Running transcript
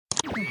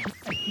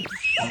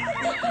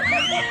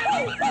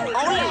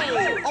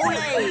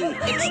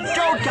It's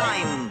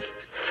showtime!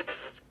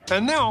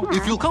 And now,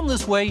 if you'll come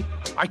this way,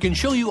 I can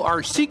show you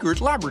our secret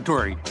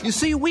laboratory. You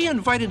see, we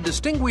invited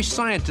distinguished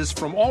scientists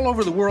from all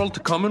over the world to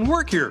come and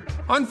work here.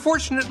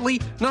 Unfortunately,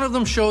 none of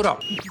them showed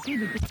up.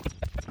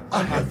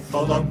 A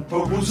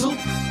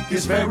heffalump-a-woozle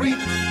is very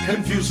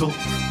confusal.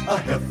 A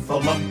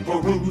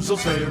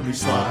heffalump-a-woozle's very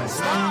sly.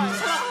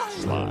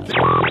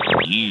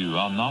 You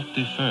are not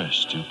the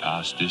first to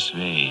pass this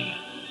way,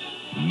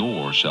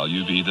 nor shall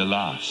you be the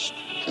last.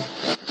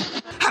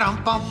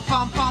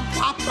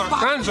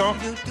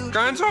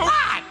 Gonzo!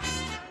 What?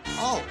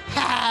 Oh,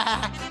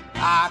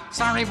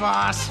 sorry,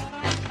 boss.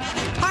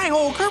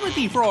 Hi-ho, Kermit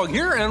the Frog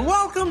here, and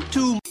welcome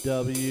to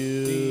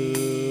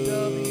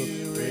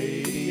WDW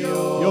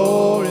Radio,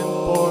 your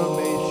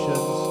information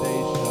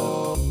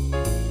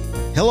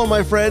station. Hello,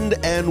 my friend,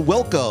 and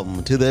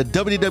welcome to the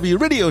WDW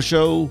Radio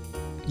Show,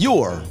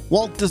 your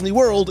Walt Disney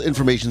World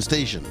information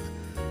station.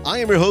 I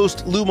am your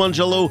host, Lou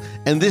Mangello,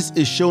 and this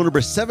is show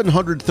number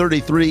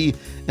 733,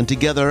 and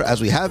together,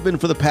 as we have been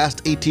for the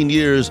past 18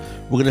 years,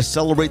 we're going to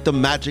celebrate the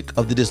magic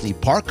of the Disney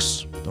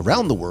parks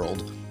around the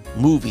world,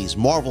 movies,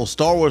 Marvel,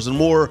 Star Wars, and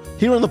more,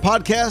 here on the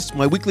podcast,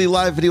 my weekly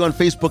live video on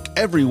Facebook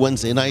every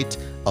Wednesday night,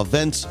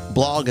 events,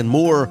 blog, and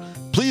more.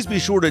 Please be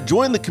sure to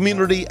join the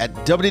community at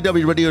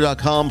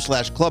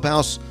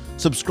www.radio.com/clubhouse,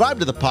 subscribe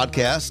to the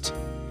podcast,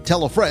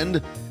 tell a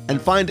friend, and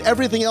find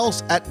everything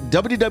else at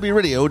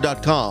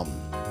wdwradio.com.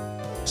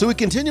 So we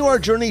continue our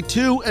journey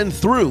to and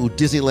through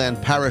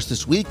Disneyland Paris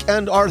this week,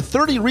 and our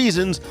 30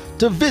 reasons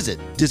to visit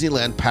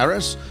Disneyland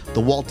Paris, the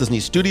Walt Disney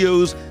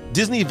Studios,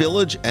 Disney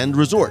Village, and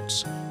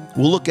resorts.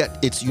 We'll look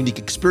at its unique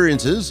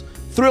experiences,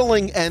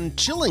 thrilling and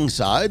chilling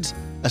sides,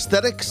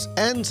 aesthetics,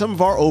 and some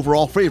of our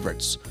overall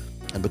favorites.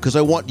 And because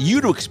I want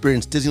you to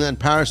experience Disneyland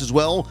Paris as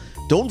well,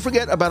 don't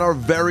forget about our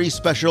very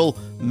special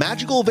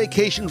Magical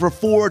Vacation for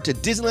 4 to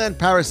Disneyland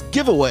Paris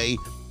giveaway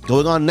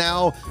going on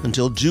now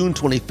until June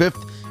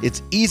 25th.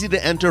 It's easy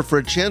to enter for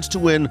a chance to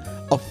win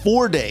a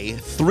 4-day,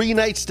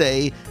 3-night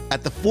stay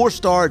at the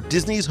 4-star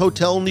Disney's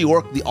Hotel New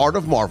York, The Art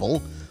of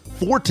Marvel,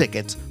 4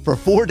 tickets for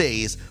 4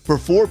 days for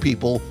 4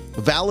 people,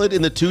 valid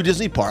in the 2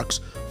 Disney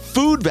parks,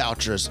 food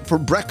vouchers for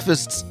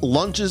breakfasts,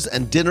 lunches,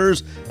 and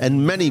dinners,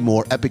 and many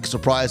more epic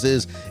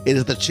surprises. It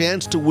is the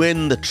chance to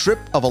win the trip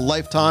of a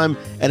lifetime,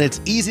 and it's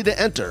easy to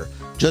enter.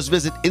 Just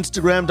visit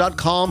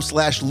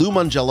Instagram.com/Lou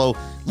Mangello,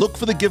 look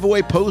for the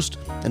giveaway post,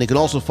 and you can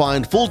also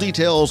find full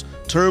details,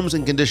 terms,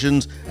 and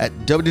conditions at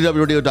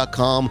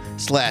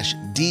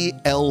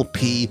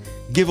www.radio.com/DLP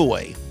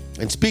giveaway.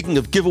 And speaking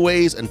of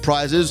giveaways and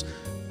prizes,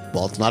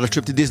 well, it's not a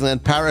trip to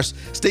Disneyland Paris.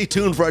 Stay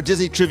tuned for our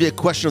Disney Trivia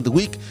Question of the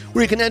Week,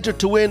 where you can enter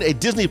to win a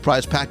Disney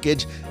prize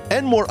package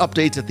and more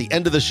updates at the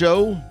end of the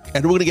show.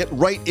 And we're going to get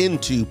right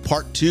into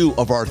part 2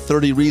 of our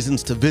 30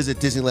 reasons to visit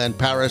Disneyland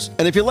Paris.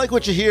 And if you like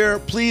what you hear,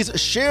 please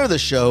share the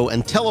show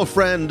and tell a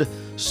friend.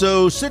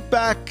 So sit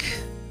back,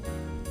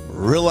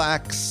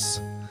 relax,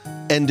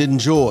 and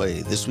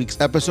enjoy this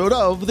week's episode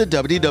of the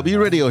WDW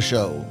Radio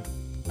Show.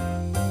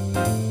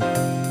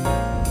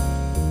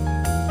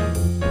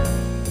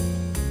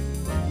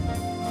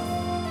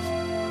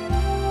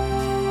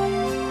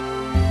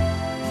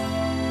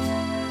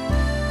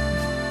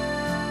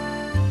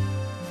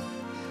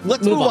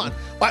 Let's move on. All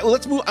right, well,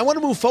 let's move. I want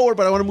to move forward,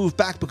 but I want to move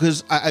back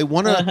because I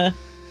want to.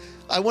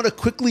 I want to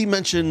quickly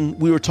mention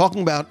we were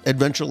talking about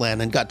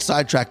Adventureland and got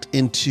sidetracked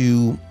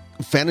into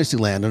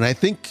Fantasyland, and I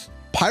think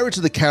Pirates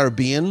of the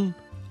Caribbean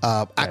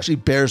actually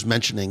bears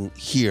mentioning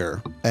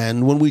here.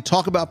 And when we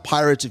talk about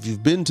pirates, if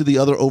you've been to the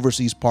other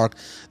overseas park,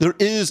 there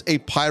is a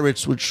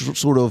Pirates which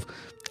sort of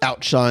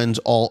outshines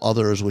all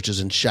others, which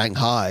is in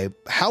Shanghai.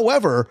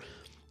 However,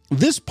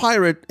 this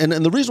pirate, and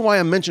the reason why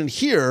I mentioned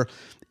here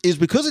is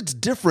because it's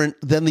different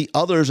than the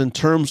others in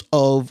terms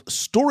of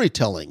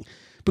storytelling.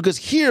 Because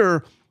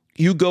here,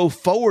 you go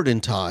forward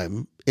in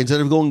time instead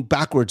of going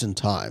backwards in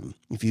time.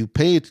 If you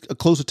pay a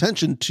close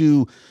attention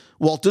to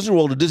Walt Disney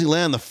World or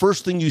Disneyland, the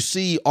first thing you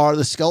see are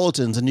the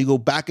skeletons, and you go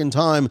back in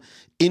time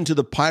into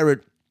the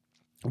pirate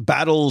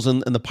battles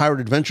and the pirate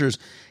adventures.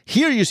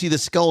 Here, you see the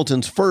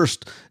skeletons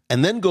first,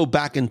 and then go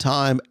back in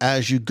time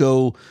as you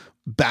go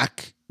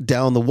back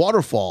down the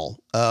waterfall.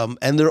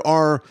 And there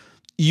are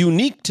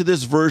unique to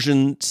this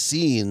version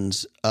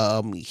scenes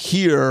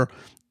here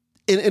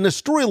in a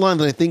storyline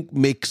that I think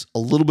makes a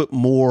little bit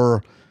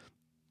more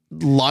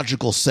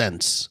logical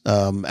sense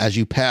as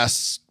you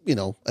pass,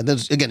 and then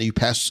again, you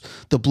pass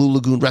the Blue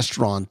Lagoon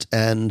restaurant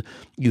and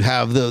you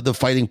have the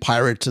fighting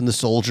pirates and the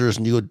soldiers,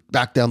 and you go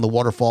back down the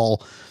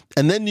waterfall,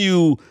 and then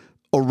you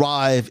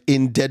arrive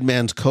in Dead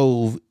Man's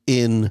Cove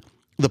in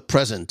the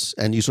present,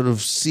 and you sort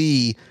of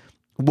see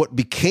what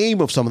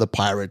became of some of the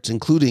pirates,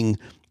 including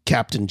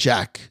Captain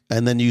Jack.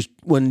 And then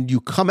when you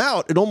come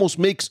out, it almost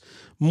makes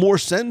more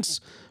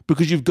sense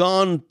because you've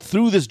gone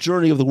through this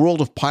journey of the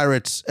world of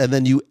pirates, and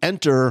then you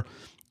enter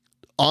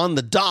on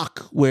the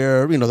dock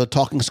where, the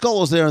Talking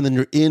Skull is there, and then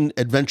you're in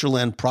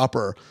Adventureland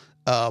proper.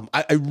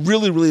 I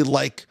really, really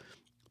like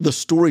the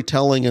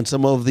storytelling and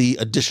some of the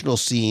additional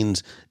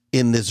scenes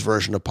in this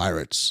version of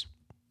Pirates.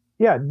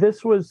 yeah,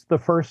 this was the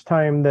first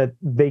time that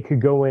they could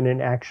go in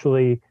and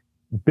actually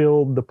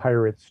build the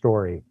pirate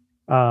story.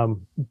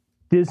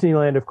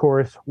 Disneyland, of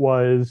course,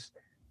 was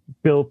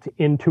built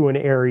into an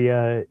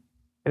area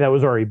that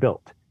was already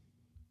built.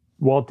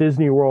 Walt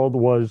Disney World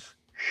was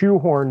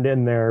shoehorned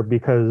in there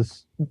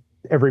because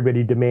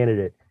everybody demanded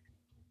it.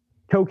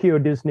 Tokyo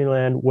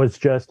Disneyland was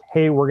just,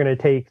 hey, we're going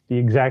to take the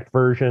exact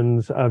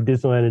versions of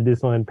Disneyland and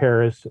Disneyland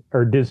Paris,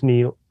 or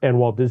Disney and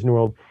Walt Disney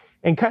World,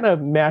 and kind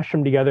of mash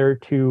them together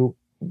to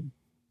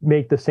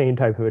make the same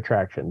type of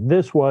attraction.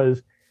 This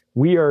was,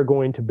 we are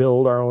going to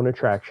build our own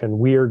attraction.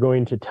 We are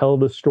going to tell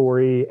the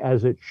story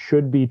as it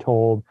should be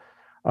told.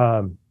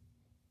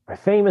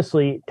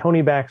 Famously,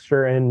 Tony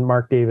Baxter and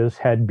Mark Davis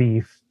had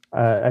beef.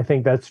 I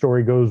think that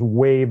story goes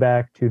way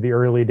back to the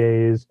early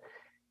days.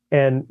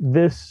 And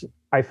this,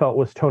 I felt,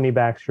 was Tony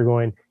Baxter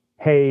going,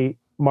 hey,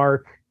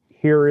 Mark,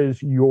 here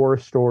is your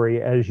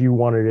story as you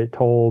wanted it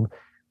told,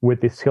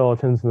 with the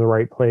skeletons in the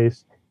right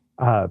place.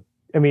 I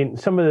mean,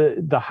 some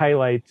of the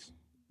highlights,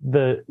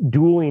 the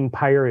dueling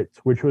pirates,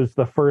 which was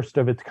the first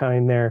of its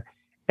kind there.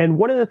 And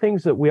one of the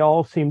things that we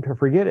all seem to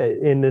forget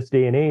in this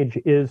day and age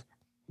is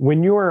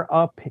when you are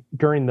up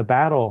during the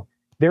battle,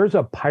 there's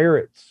a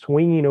pirate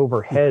swinging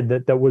overhead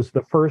that was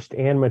the first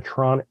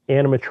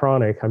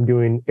animatronic, I'm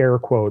doing air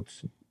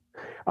quotes,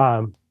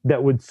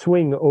 that would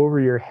swing over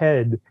your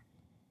head.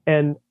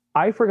 And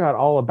I forgot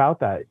all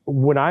about that.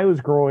 When I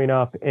was growing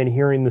up and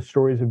hearing the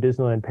stories of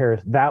Disneyland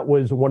Paris, that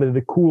was one of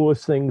the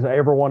coolest things I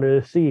ever wanted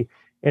to see.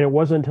 And it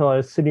wasn't until I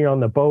was sitting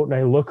on the boat and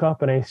I look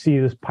up and I see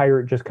this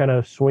pirate just kind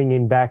of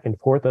swinging back and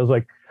forth, I was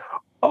like,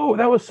 oh,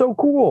 that was so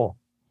cool.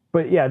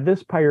 But yeah,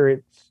 this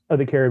Pirates of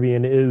the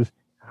Caribbean is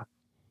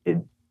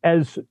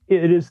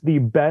the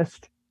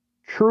best,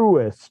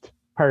 truest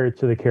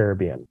Pirates of the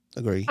Caribbean.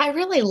 Agree. I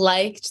really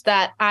liked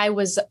that I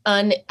was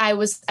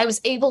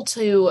able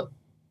to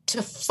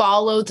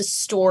follow the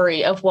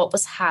story of what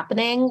was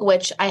happening,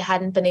 which I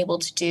hadn't been able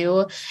to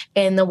do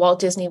in the Walt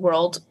Disney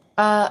World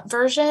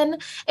version.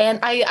 And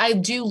I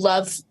do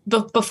love,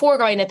 before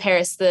going to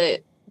Paris,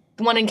 the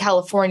one in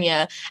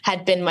California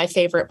had been my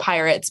favorite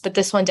Pirates, but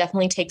this one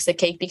definitely takes the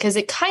cake because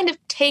it kind of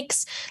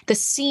takes the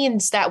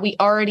scenes that we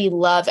already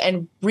love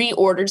and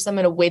reorders them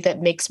in a way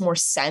that makes more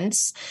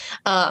sense.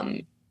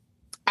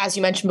 As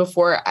you mentioned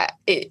before,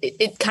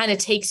 it kind of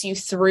takes you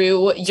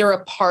through, you're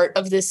a part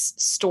of this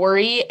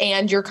story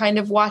and you're kind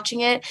of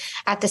watching it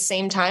at the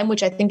same time,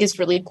 which I think is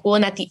really cool.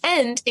 And at the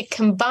end, it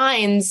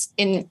combines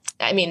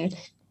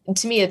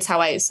to me, it's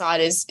how I saw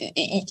it, is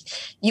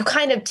you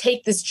kind of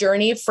take this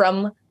journey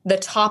from the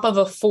top of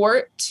a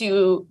fort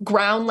to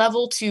ground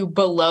level to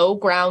below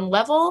ground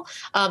level.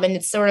 And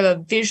it's sort of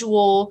a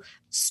visual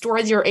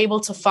story that you're able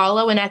to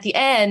follow. And at the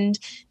end,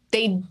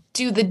 they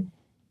do the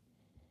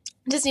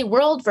Disney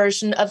World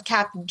version of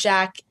Captain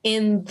Jack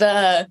in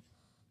the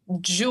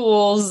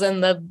jewels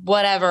and the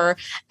whatever,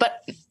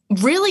 but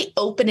really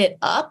open it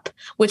up,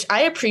 which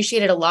I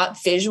appreciated a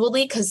lot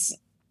visually because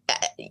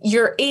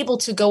you're able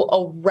to go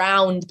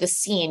around the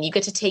scene. You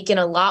get to take in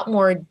a lot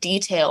more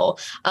detail,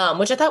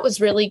 which I thought was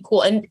really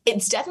cool. And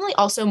it's definitely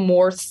also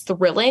more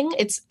thrilling.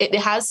 It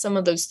has some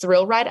of those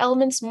thrill ride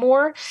elements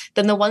more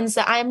than the ones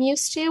that I'm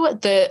used to.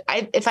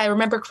 If I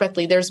remember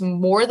correctly, there's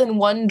more than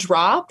one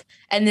drop,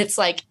 and it's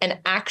like an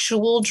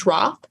actual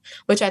drop,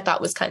 which I thought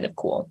was kind of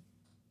cool.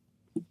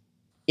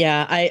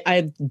 Yeah,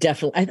 I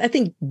definitely, I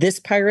think this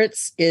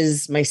Pirates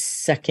is my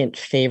second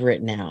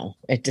favorite now.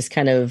 It just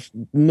kind of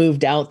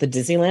moved out the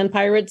Disneyland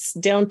Pirates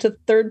down to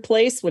third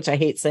place, which I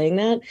hate saying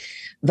that,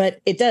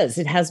 but it does.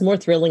 It has more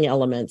thrilling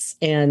elements,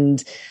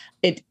 and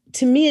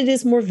to me, it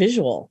is more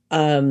visual.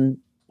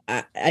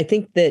 I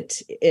think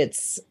that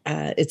it's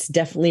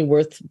definitely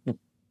worth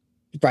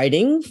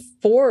writing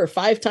 4 or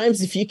 5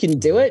 times if you can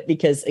do it,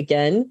 because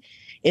again,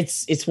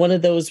 it's one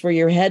of those where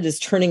your head is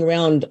turning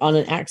around on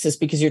an axis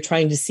because you're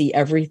trying to see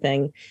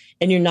everything,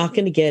 and you're not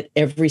going to get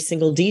every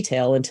single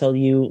detail until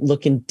you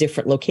look in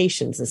different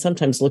locations, and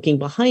sometimes looking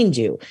behind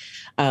you,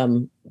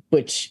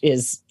 which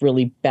is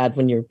really bad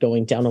when you're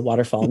going down a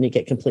waterfall and you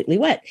get completely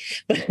wet.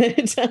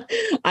 But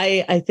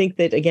I think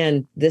that,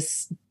 again,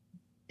 this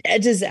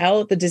edges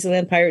out the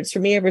Disneyland Pirates for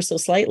me ever so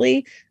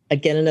slightly.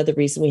 Again, another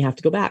reason we have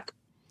to go back.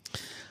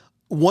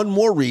 One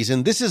more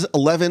reason. This is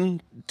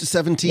 11,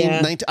 17,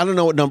 19. I don't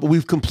know what number.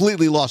 We've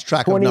completely lost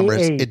track of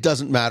numbers. It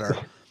doesn't matter.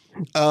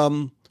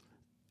 And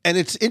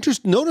it's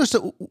interesting. Notice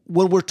that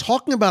when we're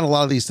talking about a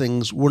lot of these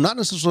things, we're not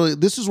necessarily,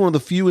 this is one of the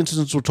few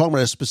instances we're talking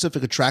about a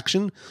specific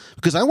attraction,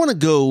 because I want to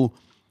go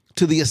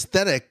to the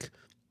aesthetic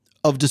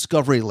of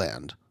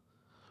Discoveryland,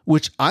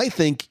 which I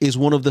think is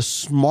one of the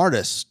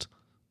smartest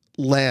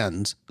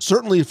lands,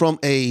 certainly from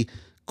a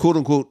quote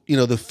unquote,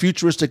 the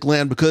futuristic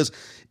land, because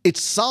it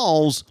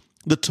solves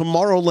the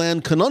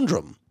Tomorrowland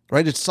conundrum,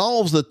 right? It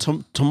solves the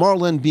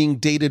Tomorrowland being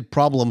dated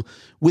problem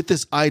with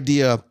this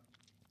idea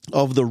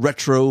of the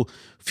retro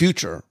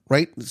future,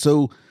 right?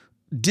 So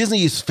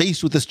Disney is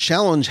faced with this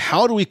challenge.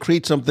 How do we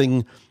create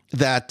something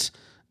that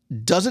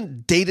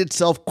doesn't date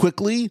itself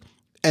quickly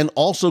and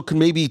also can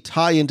maybe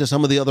tie into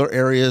some of the other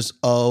areas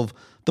of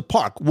the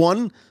park?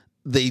 One,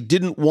 they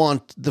didn't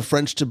want the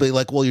French to be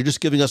like, well, you're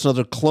just giving us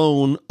another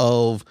clone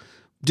of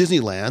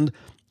Disneyland.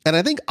 And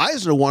I think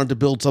Eisner wanted to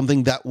build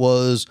something that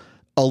was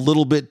a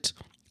little bit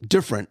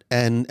different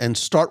and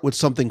start with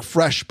something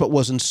fresh, but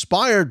was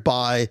inspired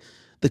by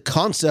the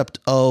concept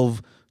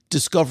of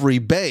Discovery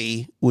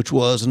Bay, which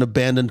was an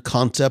abandoned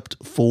concept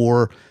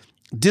for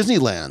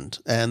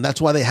Disneyland. And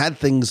that's why they had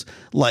things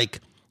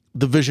like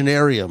the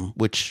Visionarium,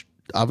 which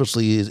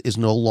obviously is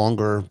no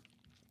longer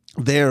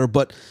there.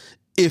 But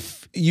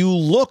if you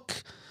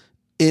look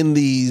in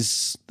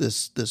this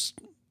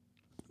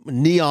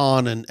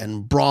neon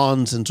and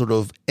bronze and sort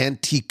of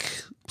antique,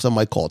 some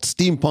might call it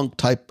steampunk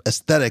type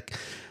aesthetic,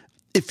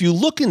 if you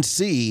look and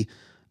see,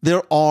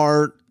 there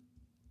are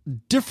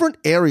different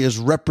areas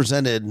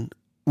represented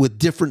with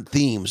different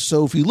themes.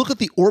 So if you look at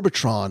the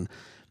Orbitron,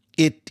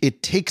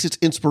 it takes its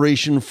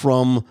inspiration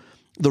from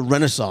the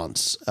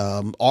Renaissance,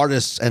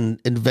 artists and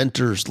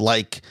inventors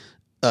like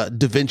Da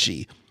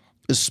Vinci,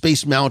 the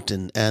Space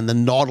Mountain and the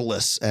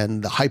Nautilus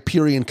and the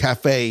Hyperion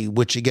Cafe,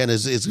 which again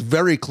is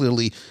very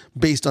clearly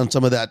based on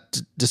some of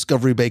that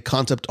Discovery Bay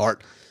concept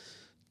art,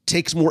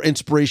 takes more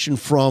inspiration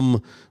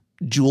from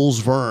Jules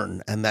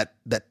Verne and that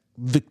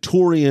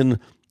Victorian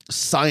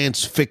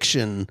science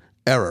fiction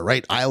era,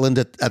 right? Island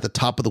at the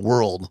top of the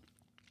world,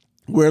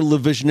 where Le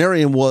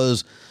Visionarium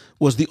was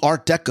the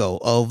Art Deco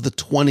of the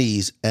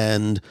 20s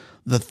and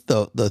the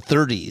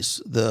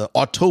 30s. The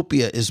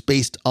Autopia is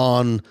based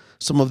on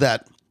some of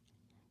that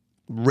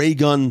ray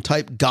gun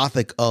type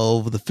Gothic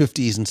of the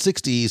 50s and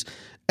 60s,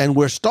 and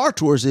where Star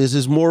Tours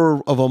is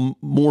more of a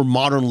more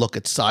modern look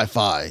at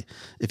sci-fi.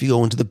 If you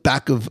go into the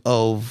back of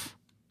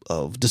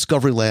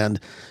Discoveryland,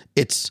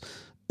 it's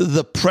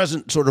the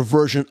present sort of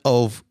version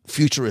of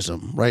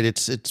futurism, right?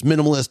 It's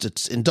minimalist,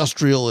 it's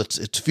industrial,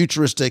 it's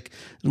futuristic,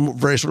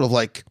 very sort of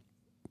like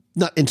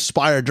not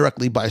inspired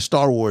directly by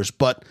Star Wars,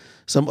 but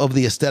some of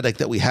the aesthetic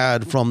that we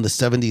had from the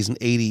 70s and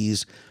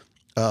 80s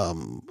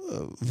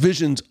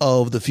visions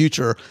of the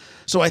future.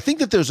 So I think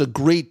that there's a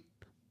great,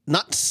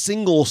 not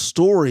single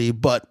story,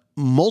 but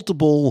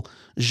multiple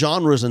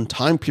genres and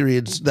time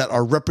periods that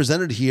are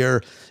represented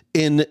here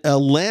in a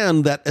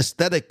land that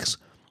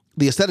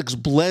the aesthetics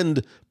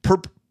blend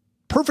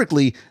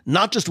perfectly,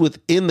 not just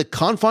within the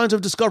confines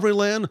of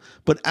Discoveryland,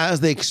 but as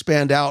they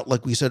expand out,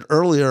 like we said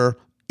earlier,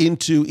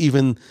 into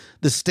even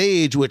the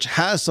stage, which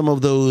has some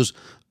of those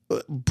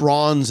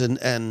bronze and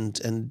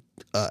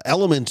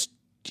elements,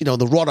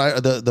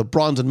 the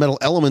bronze and metal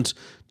elements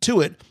to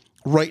it,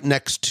 right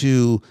next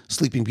to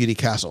Sleeping Beauty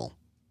Castle.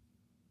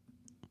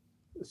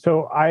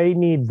 So I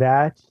need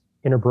that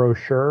in a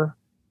brochure,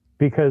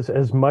 because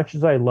as much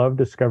as I love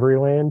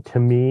Discoveryland, to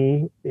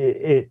me,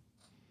 it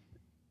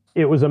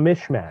was a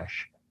mishmash.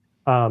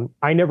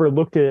 I never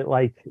looked at it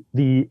like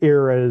the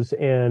eras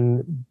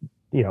and,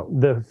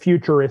 the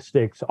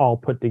futuristics all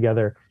put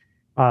together.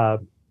 I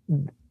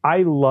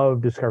love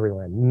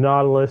Discoveryland.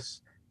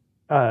 Nautilus.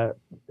 I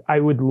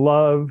would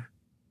love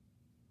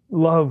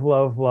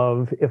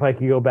if I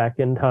could go back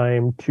in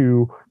time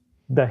to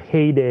the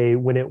heyday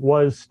when it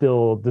was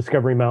still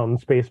Discovery Mountain,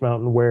 Space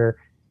Mountain, where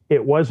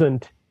it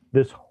wasn't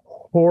this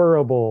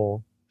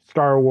horrible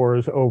Star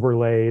Wars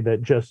overlay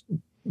that just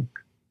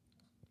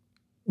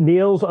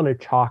nails on a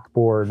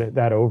chalkboard,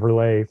 that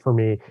overlay for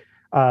me.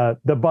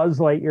 The Buzz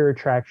Lightyear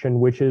attraction,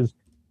 which is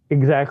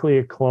exactly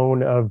a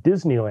clone of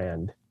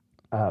Disneyland.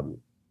 I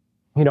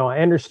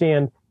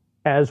understand,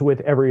 as with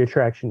every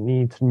attraction,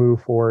 needs to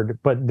move forward,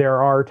 but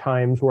there are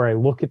times where I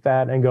look at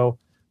that and go,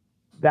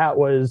 that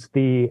was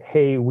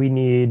hey, we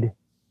need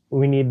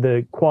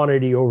the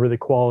quantity over the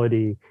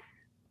quality.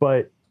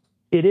 But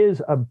it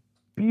is a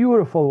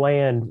beautiful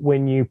land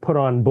when you put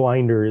on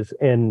blinders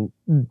and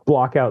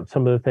block out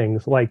some of the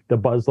things like the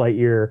Buzz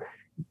Lightyear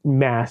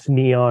mass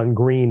neon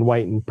green,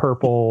 white, and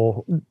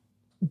purple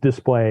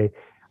display.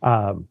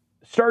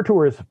 Star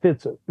Tours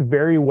fits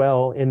very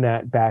well in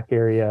that back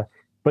area,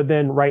 but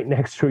then right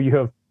next to it, you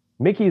have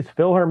Mickey's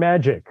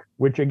PhilharMagic,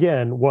 which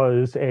again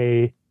was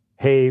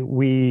hey,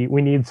 we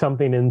need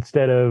something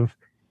instead of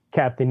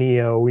Captain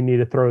EO. We need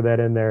to throw that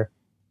in there.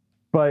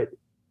 But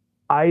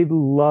I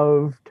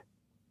loved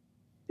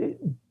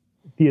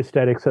the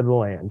aesthetics of the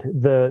land,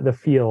 the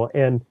feel.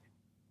 And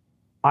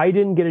I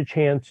didn't get a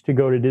chance to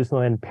go to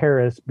Disneyland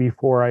Paris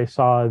before I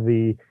saw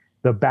the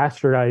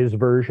bastardized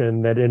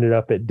version that ended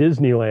up at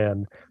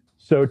Disneyland.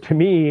 So to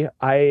me,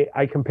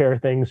 I compare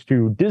things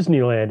to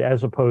Disneyland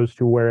as opposed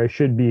to where I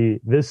should be.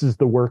 This is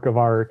the work of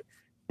art.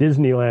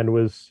 Disneyland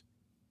was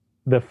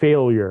the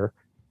failure.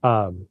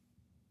 And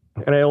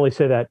I only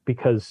say that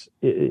because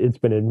it's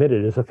been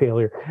admitted as a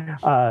failure.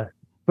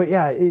 But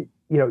yeah,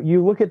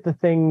 you look at the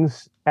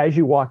things as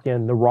you walk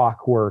in, the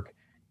rock work,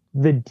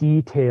 the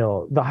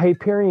detail. The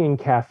Hyperion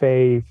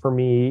Cafe for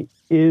me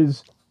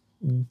is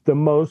the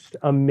most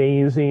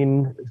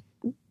amazing.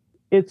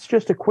 It's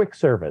just a quick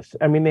service.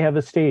 I mean, they have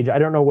a stage. I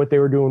don't know what they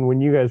were doing when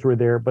you guys were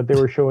there, but they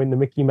were showing the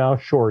Mickey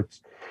Mouse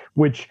shorts,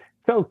 which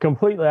felt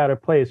completely out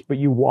of place. But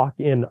you walk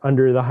in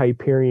under the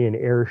Hyperion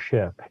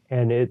airship,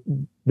 and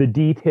the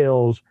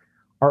details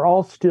are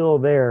all still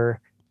there.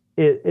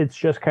 It's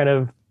just kind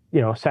of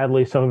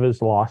sadly some of it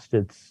has lost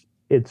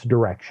its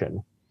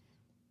direction.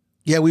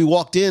 Yeah, we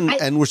walked in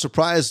and we're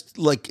surprised,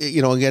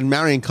 again,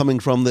 Marion coming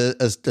from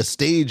the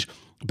stage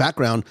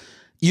background,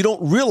 you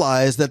don't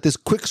realize that this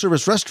quick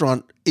service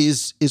restaurant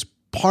is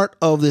part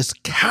of this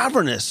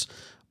cavernous,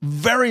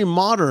 very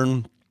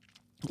modern,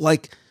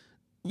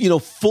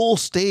 full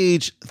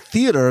stage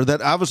theater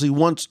that obviously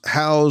once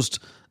housed,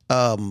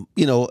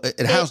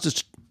 it housed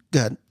this. Go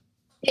ahead.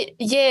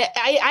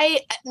 I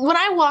when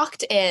I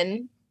walked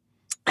in,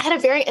 I had a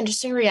very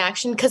interesting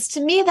reaction because to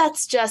me,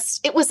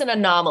 it was an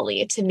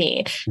anomaly to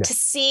me to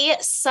see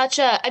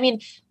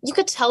you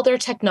could tell their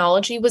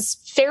technology was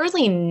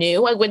fairly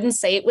new. I wouldn't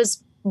say it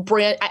was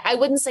I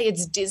wouldn't say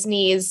it's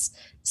Disney's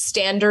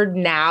standard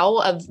now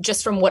of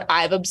just from what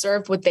I've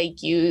observed, what they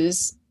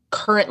use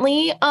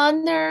currently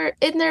in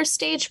their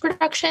stage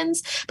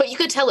productions, but you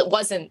could tell it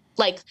wasn't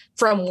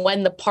from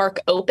when the park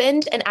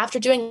opened. And after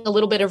doing a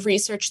little bit of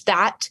research,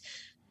 that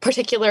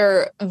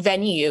particular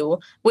venue,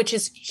 which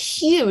is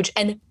huge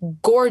and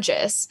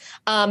gorgeous,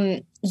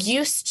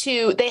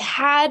 they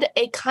had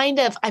a kind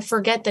of, I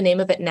forget the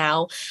name of it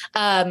now.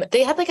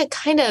 They had a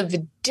kind of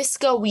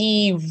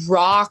disco-y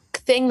rock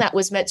thing that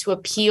was meant to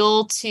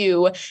appeal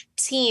to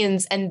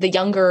teens and the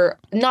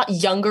not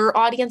younger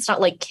audience,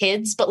 not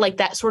kids, but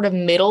that sort of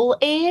middle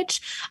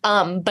age.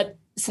 But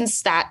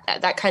since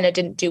that kind of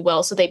didn't do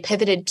well, so they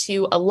pivoted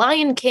to a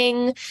Lion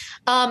King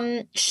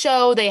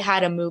show. They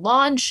had a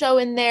Mulan show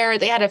in there.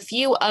 They had a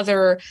few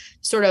other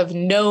sort of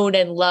known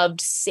and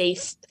loved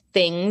safe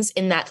things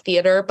in that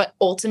theater, but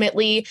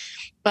ultimately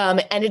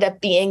ended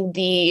up being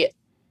the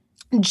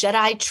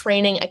Jedi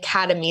Training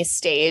Academy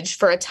stage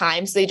for a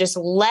time. So they just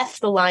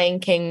left the Lion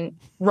King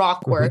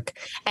rock work.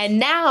 And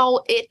now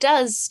it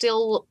does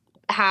still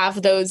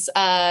have those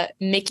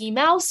Mickey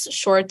Mouse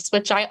shorts,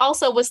 which I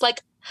also was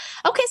like,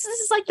 okay, so this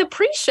is the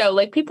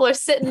pre-show. People are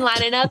sitting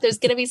lining up. There's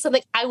going to be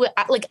something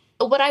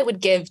what I would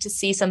give to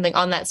see something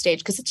on that stage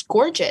because it's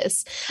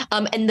gorgeous.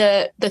 And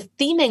the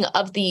theming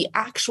of the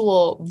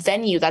actual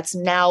venue that's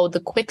now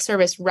the quick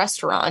service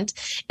restaurant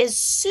is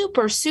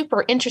super,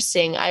 super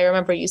interesting. I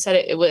remember you said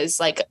it was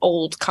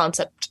old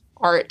concept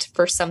art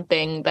for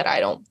something that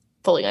I don't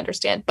fully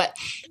understand, but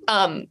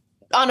on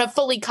a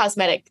fully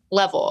cosmetic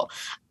level.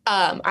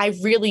 I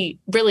really,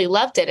 really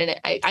loved it. And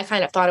I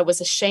kind of thought it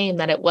was a shame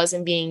that it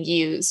wasn't being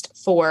used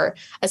for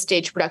a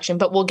stage production,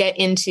 but we'll get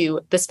into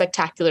the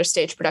spectacular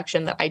stage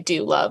production that I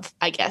do love,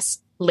 I guess,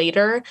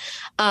 later.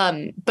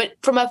 But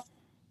from a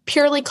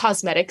purely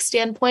cosmetic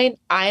standpoint,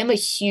 I am a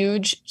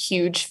huge,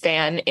 huge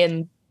fan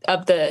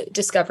of the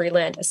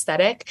Discoveryland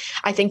aesthetic.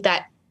 I think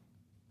that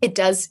it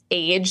does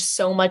age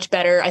so much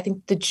better. I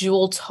think the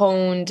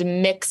jewel-toned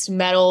mixed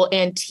metal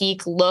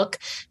antique look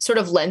sort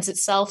of lends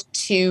itself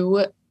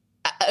to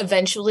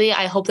eventually,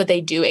 I hope that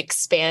they do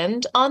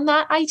expand on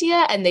that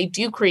idea and they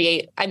do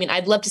create,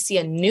 I'd love to see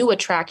a new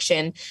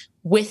attraction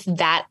with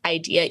that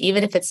idea,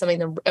 even if it's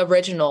something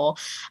original,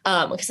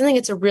 because I think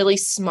it's a really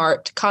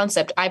smart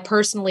concept. I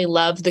personally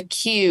love the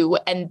queue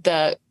and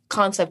the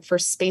concept for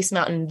Space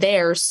Mountain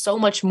there so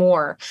much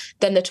more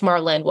than the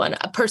Tomorrowland one.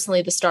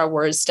 Personally, the Star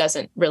Wars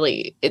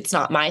it's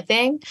not my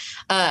thing.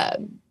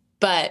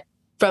 But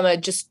from a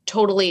just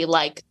totally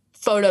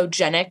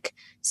photogenic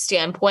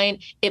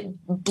standpoint, it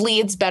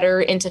bleeds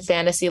better into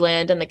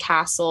Fantasyland and the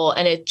castle,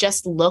 and it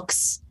just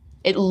looks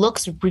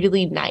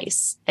really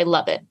nice. I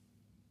love it.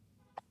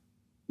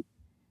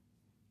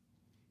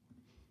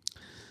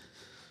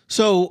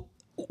 So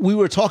we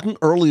were talking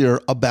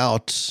earlier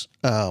about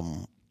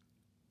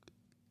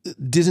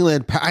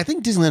Disneyland. I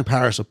think Disneyland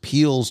Paris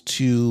appeals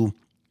to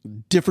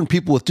different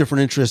people with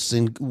different interests,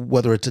 in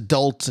whether it's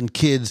adults and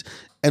kids.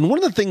 And one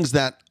of the things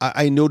that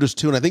I noticed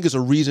too, and I think is a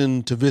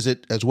reason to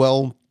visit as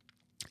well,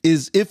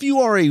 is if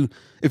you're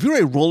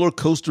a roller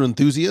coaster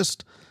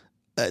enthusiast,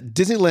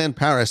 Disneyland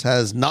Paris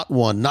has not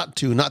one, not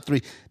two, not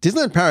three.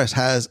 Disneyland Paris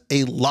has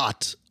a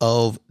lot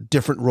of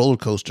different roller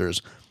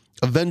coasters.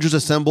 Avengers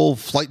Assemble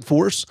Flight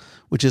Force,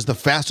 which is the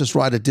fastest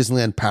ride at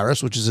Disneyland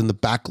Paris, which is in the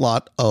back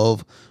lot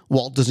of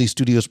Walt Disney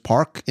Studios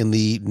Park in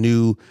the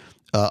new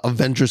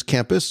Avengers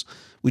campus.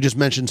 We just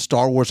mentioned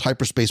Star Wars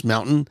Hyperspace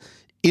Mountain,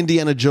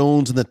 Indiana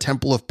Jones and the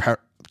Temple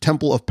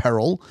of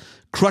Peril,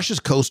 Crush's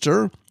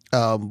Coaster,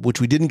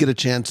 which we didn't get a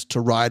chance to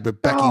ride,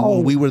 but Becky,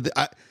 when we were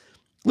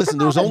listen,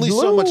 there was only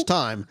so much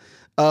time.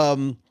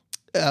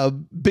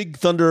 Big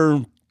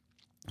Thunder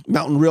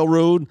Mountain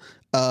Railroad,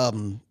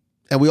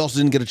 and we also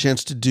didn't get a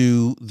chance to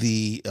do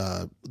the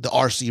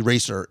RC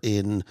Racer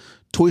in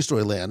Toy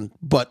Story Land.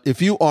 But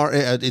if you are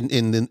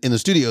in the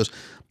studios,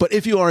 but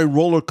if you are a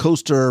roller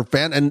coaster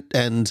fan,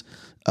 and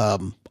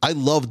I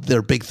loved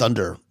their Big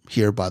Thunder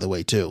here, by the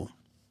way, too.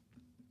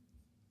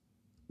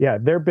 Yeah,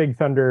 their Big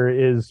Thunder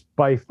is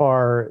by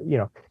far,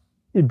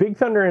 Big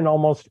Thunder in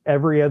almost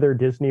every other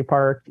Disney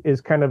park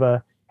is kind of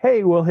a,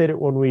 hey, we'll hit it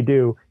when we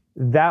do.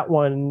 That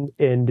one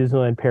in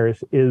Disneyland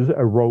Paris is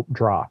a rope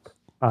drop.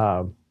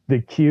 The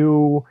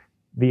queue,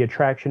 the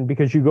attraction,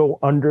 because you go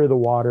under the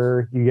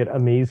water, you get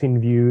amazing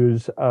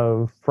views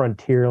of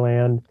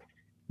Frontierland.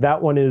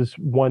 That one is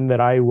one that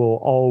I will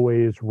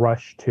always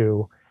rush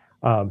to.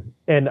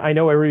 And I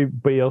know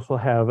everybody else will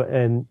have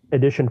an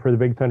addition for the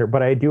Big Thunder,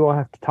 but I do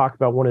have to talk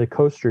about one of the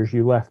coasters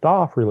you left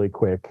off really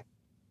quick.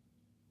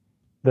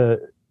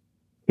 The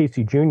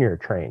Casey Jr.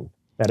 train.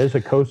 That is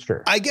a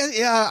coaster. I guess,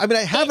 yeah. I mean,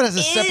 I have it as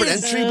a separate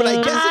entry, but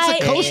I guess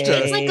it's a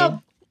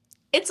coaster.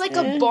 It's like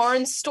a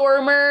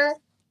barnstormer,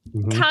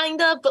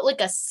 kind of, but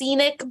like a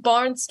scenic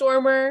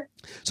barnstormer.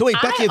 So wait,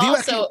 Becky,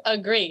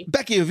 agree.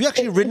 Becky, have you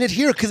actually ridden it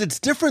here? Because it's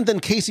different than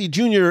Casey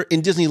Jr.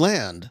 in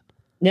Disneyland.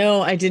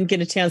 No, I didn't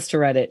get a chance to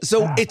ride it.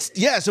 So it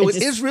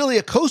is really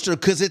a coaster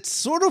because it's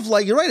sort of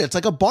like, you're right, it's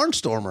like a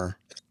barnstormer.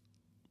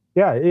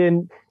 Yeah,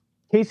 and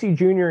Casey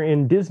Jr.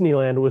 in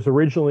Disneyland was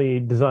originally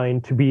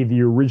designed to be the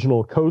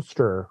original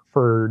coaster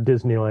for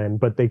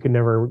Disneyland, but they could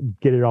never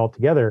get it all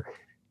together.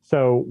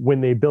 So when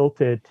they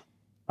built it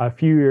a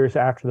few years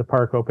after the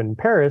park opened in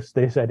Paris,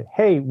 they said,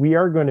 hey, we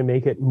are going to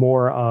make it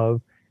more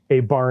of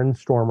a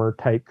barnstormer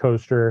type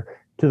coaster,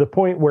 to the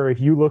point where if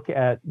you look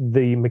at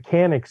the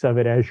mechanics of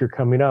it as you're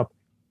coming up,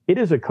 it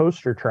is a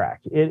coaster track.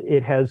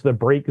 It has the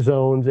brake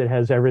zones, it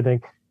has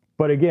everything.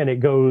 But again, it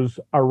goes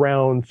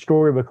around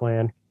Storybook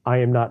Land. I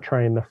am not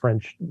trying the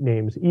French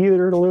names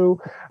either,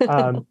 Lou.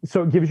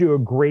 So it gives you a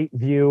great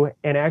view.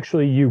 And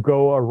actually, you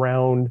go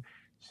around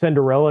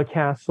Cinderella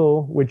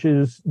Castle, which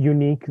is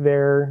unique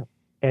there.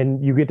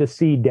 And you get to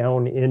see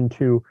down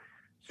into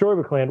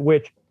Storybook Land,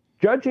 which,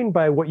 judging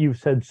by what you've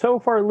said so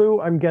far,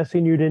 Lou, I'm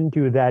guessing you didn't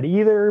do that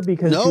either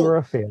because you were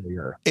a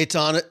failure. It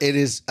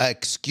is,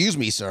 excuse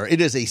me, sir.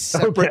 It is a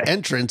separate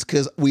entrance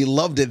because we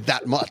loved it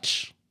that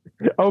much.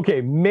 Okay,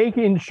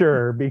 making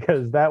sure,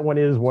 because that one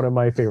is one of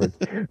my favorites.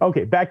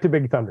 Okay, back to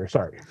Big Thunder.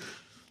 Sorry.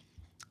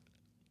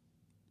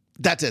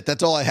 That's it.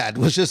 That's all I had.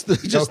 Was just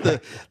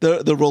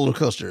the roller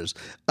coasters.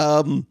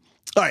 All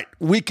right,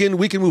 we can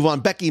move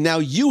on. Becky, now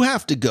you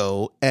have to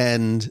go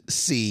and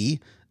see.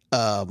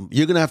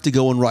 You're gonna have to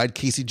go and ride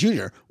Casey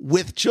Jr.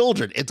 with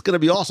children. It's gonna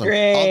be awesome.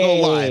 Great.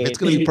 I'll go live. It's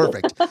gonna be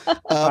perfect.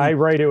 I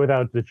ride it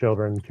without the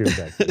children too,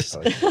 Becky.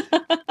 So.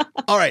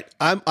 All right,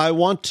 I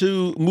want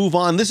to move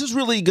on. This is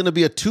really going to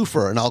be a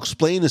twofer, and I'll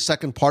explain the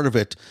second part of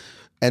it.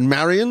 And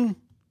Marion,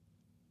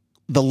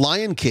 The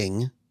Lion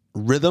King,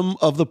 Rhythm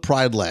of the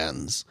Pride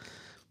Lands,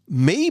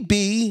 may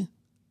be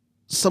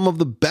some of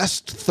the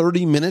best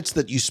 30 minutes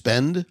that you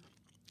spend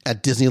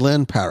at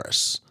Disneyland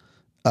Paris.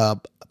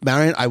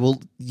 Marion,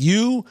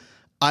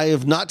 I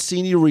have not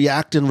seen you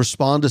react and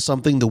respond to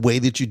something the way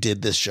that you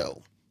did this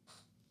show.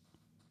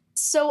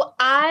 So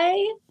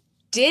I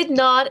did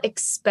not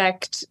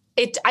expect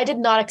it. I did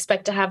not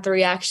expect to have the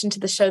reaction to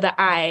the show that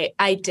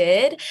I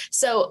did.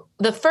 So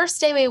the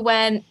first day we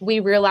went, we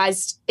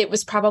realized it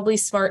was probably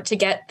smart to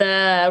get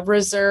the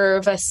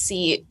reserve a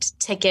seat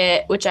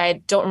ticket, which I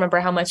don't remember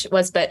how much it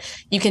was, but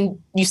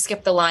you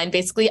skip the line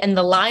basically. And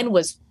the line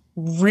was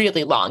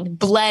really long,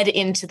 bled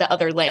into the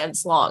other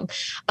lands long.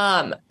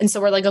 And so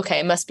we're like, okay,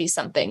 it must be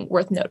something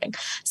worth noting.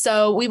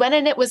 So we went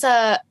in, it was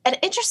an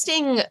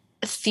interesting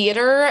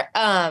theater,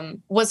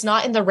 was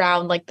not in the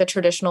round like the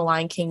traditional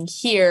Lion King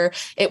here.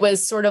 It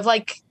was sort of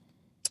like,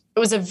 it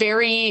was a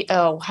very,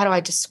 how do I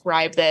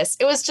describe this?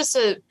 It was just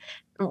a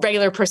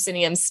regular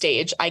proscenium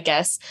stage, I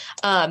guess.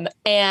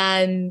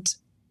 And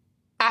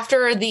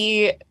after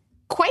the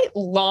quite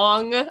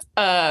long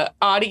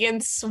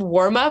audience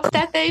warm-up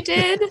that they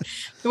did,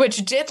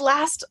 which did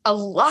last a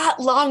lot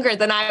longer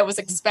than I was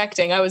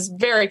expecting, I was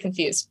very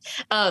confused.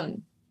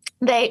 When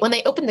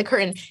they opened the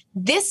curtain,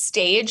 this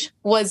stage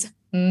was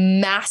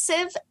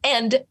massive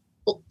and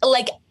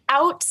like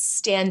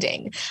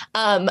outstanding.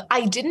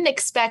 I didn't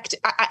expect,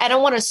 I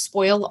don't want to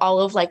spoil all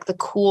of like the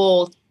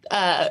cool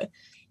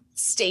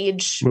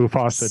stage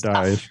Mufasa stuff.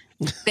 dies.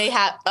 They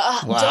have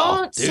Wow,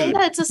 don't say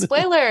that, it's a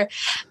spoiler.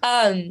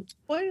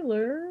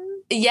 Spoiler.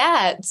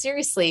 Yeah,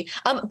 seriously.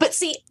 But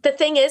see, the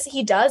thing is,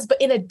 he does,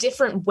 but in a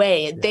different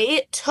way. Yeah.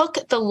 They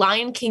took the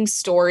Lion King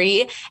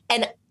story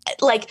and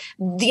like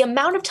the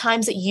amount of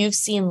times that you've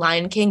seen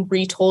Lion King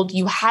retold,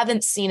 you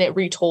haven't seen it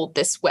retold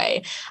this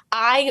way.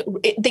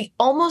 They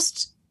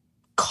almost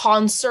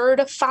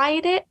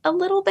concertified it a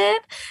little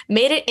bit,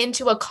 made it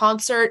into a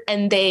concert,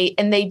 and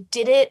they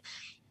did it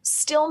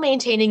still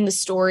maintaining the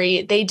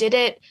story. They did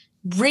it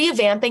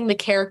revamping the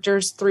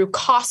characters through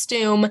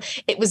costume.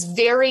 It was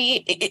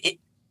very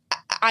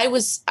I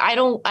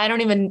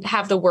don't even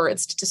have the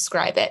words to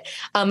describe it.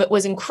 It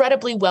was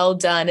incredibly well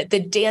done. The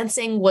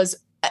dancing was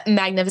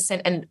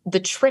magnificent, and the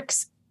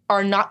tricks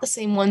are not the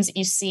same ones that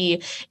you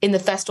see in the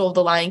Festival of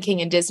the Lion King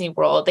in Disney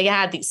World. They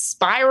had these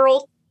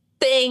spiral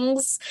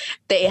things.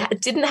 They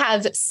didn't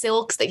have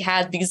silks. They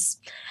had these.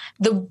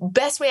 The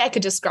best way I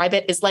could describe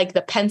it is like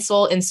the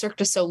pencil in Cirque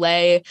du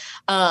Soleil.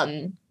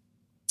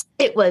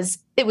 It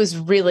was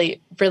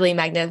really, really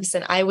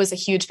magnificent. I was a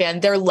huge fan.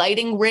 Their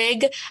lighting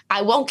rig,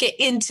 I won't get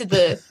into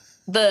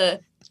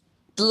the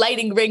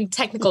lighting rig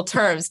technical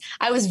terms.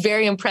 I was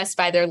very impressed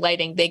by their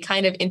lighting. They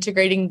kind of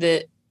integrating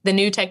the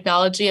new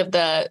technology of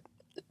the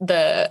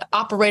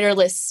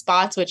operatorless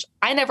spots, which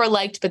I never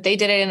liked, but they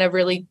did it in a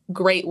really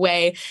great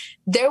way.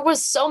 There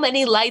was so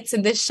many lights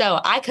in this show.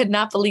 I could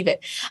not believe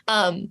it.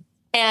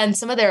 And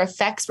some of their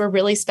effects were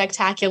really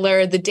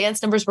spectacular. The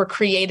dance numbers were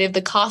creative.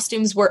 The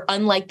costumes were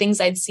unlike things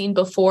I'd seen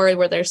before,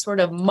 where they're sort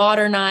of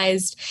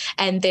modernized,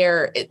 and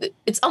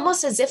it's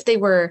almost as if they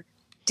were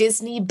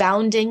Disney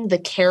bounding the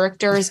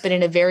characters, but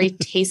in a very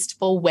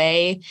tasteful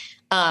way.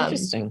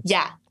 Interesting.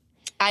 Yeah.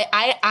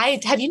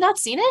 I have you not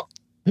seen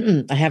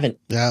it? I haven't.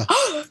 Yeah.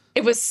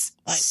 It was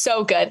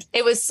so good.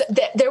 It was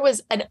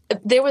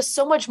there was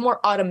so much more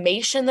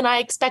automation than I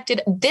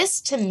expected. This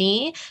to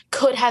me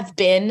could have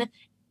been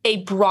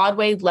a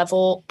Broadway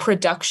level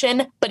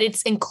production, but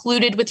it's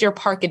included with your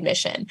park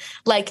admission.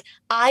 Like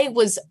I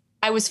was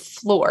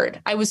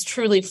floored. I was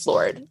truly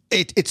floored.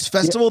 It's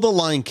Festival of the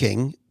Lion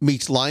King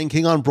meets Lion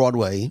King on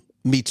Broadway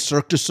meets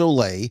Cirque du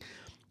Soleil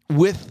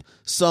with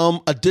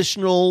some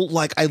additional,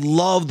 like, I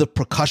love the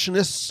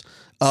percussionists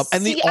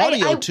and the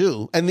audio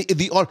too. And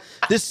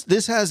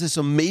this has this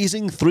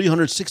amazing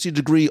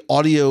 360-degree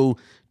audio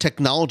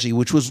technology,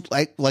 which was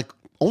like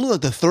only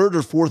like the third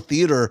or fourth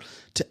theater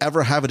to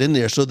ever have it in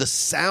there. So the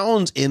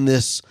sounds in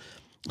this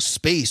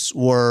space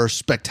were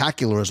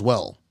spectacular as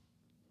well.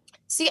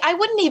 See, I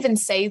wouldn't even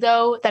say,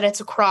 though, that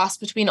it's a cross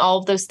between all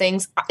of those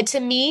things.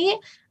 To me,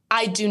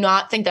 I do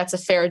not think that's a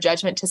fair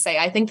judgment to say.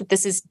 I think that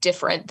this is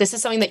different. This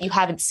is something that you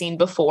haven't seen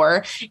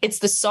before. It's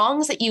the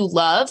songs that you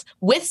love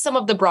with some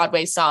of the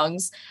Broadway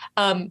songs,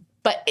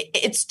 but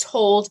it's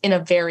told in a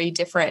very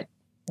different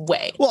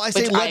way. Well, I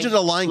say Legend of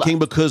the Lion King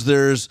because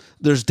there's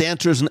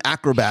dancers and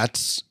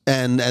acrobats,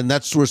 and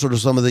that's where sort of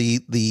some of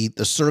the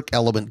Cirque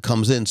element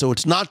comes in. So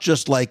it's not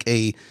just like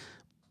a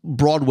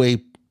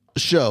Broadway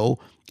show,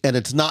 and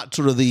it's not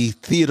sort of the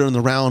theater in the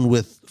round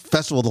with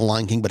Festival of the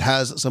Lion King, but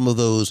has some of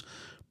those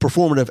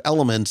performative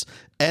elements,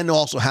 and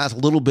also has a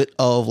little bit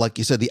of, like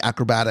you said, the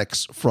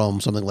acrobatics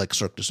from something like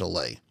Cirque du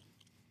Soleil.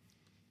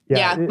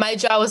 Yeah, my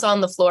jaw was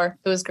on the floor.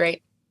 It was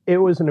great. It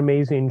was an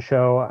amazing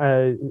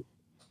show.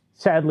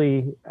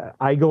 Sadly,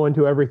 I go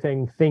into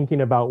everything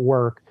thinking about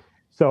work.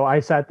 So I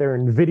sat there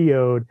and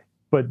videoed,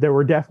 but there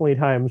were definitely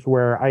times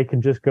where I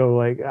could just go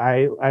like,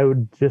 I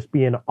would just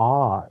be in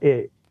awe.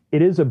 It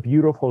is a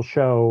beautiful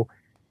show.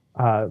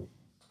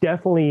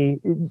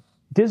 Definitely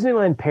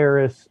Disneyland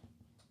Paris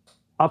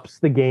ups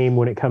the game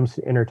when it comes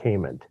to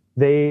entertainment.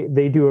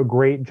 They do a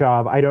great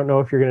job. I don't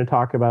know if you're going to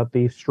talk about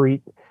the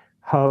Street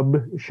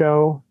Hub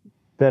show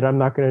that I'm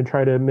not going to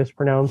try to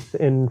mispronounce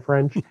in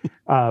French.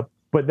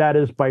 But that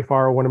is by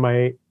far one of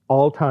my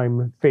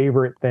all-time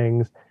favorite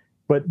things.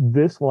 But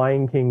this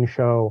Lion King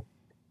show,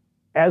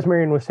 as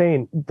Marion was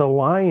saying, the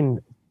line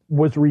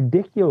was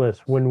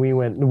ridiculous when we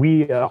went.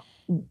 We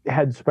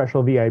had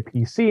special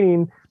VIP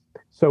seating,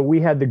 so we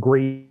had the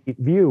great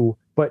view.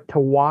 But to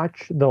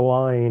watch the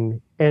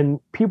line, and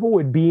people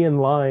would be in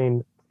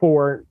line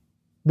for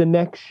the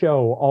next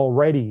show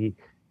already,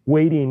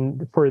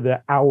 waiting for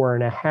the hour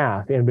and a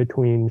half in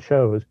between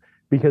shows,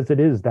 because it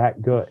is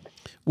that good.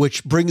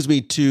 Which brings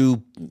me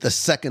to the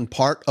second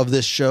part of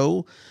this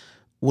show.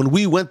 When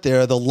we went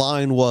there, the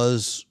line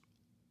was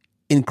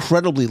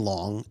incredibly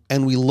long,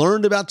 and we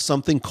learned about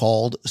something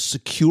called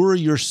Secure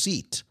Your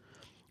Seat,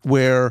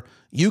 where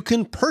you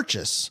can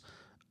purchase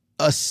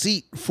a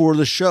seat for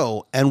the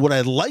show. And what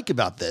I like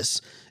about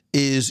this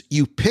is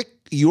you pick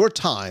your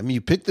time,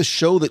 you pick the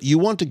show that you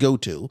want to go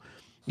to,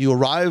 you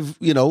arrive,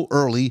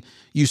 early,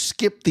 you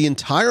skip the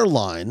entire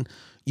line,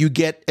 you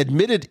get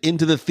admitted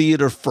into the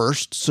theater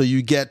first, so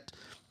you get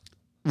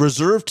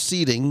reserved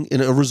seating in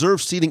a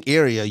reserved seating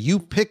area. You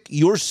pick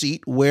your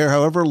seat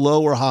however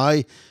low or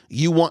high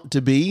you want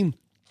to be.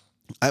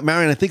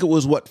 Marion, I think it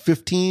was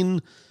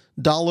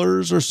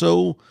 $15 or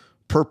so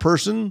per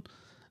person.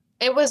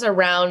 It was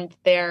around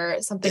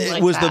there, something like that.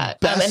 It was the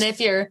best. And if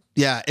you're,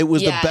 it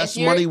was the best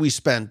money we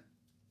spent.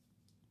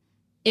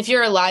 If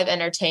you're a live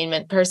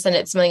entertainment person,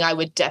 it's something I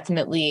would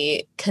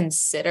definitely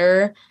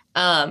consider.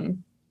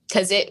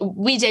 Because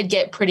we did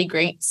get pretty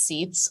great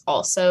seats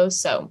also.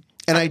 So,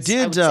 and I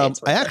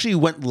actually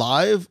went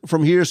live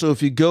from here. So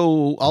if you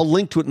go, I'll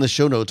link to it in the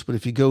show notes, but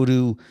if you go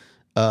to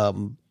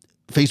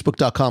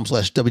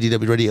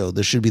facebook.com/WDW radio,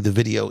 there should be the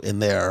video in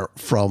there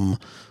from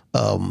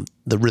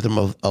the Rhythm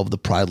of the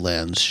Pride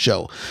Lands show.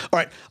 All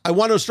right. I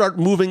want to start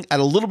moving at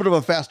a little bit of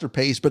a faster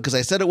pace because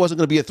I said it wasn't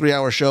going to be a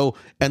 3-hour show,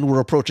 and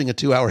we're approaching a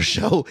 2-hour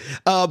show.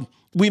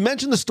 We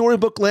mentioned the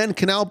Storybook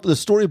Canal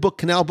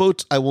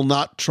Boats. I will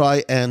not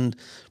try and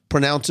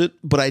pronounce it,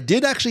 but I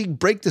did actually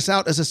break this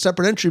out as a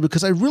separate entry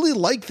because I really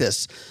like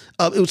this.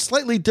 It was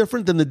slightly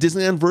different than the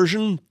Disneyland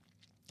version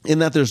in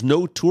that there's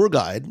no tour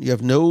guide. You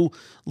have no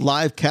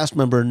live cast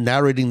member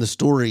narrating the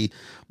story,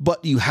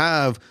 but you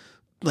have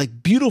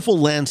like beautiful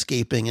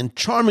landscaping and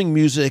charming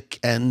music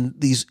and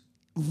these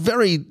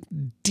very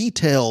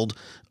detailed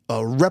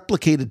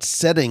replicated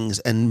settings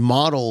and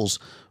models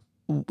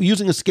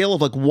using a scale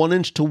of like 1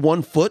 inch to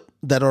 1 foot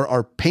that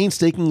are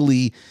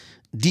painstakingly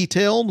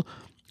detailed.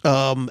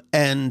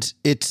 And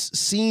it's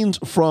scenes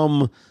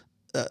from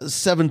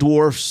Seven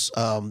Dwarfs,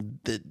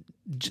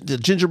 the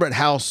Gingerbread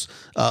House,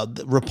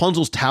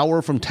 Rapunzel's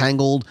Tower from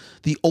Tangled,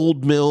 the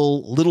Old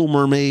Mill, Little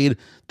Mermaid,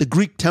 the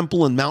Greek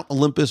Temple and Mount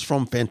Olympus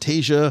from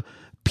Fantasia,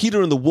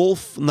 Peter and the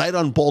Wolf, Night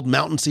on Bald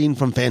Mountain scene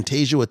from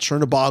Fantasia with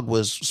Chernobog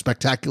was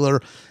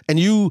spectacular. And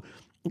you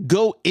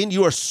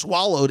are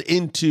swallowed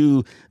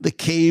into the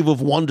Cave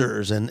of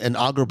Wonders and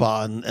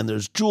Agrabah, and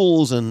there's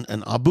jewels, and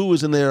Abu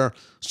is in there,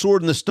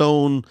 Sword in the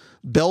Stone,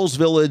 Belle's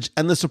Village,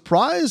 and the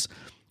surprise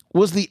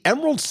was the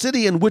Emerald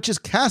City and Witch's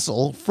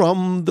Castle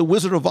from The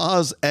Wizard of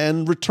Oz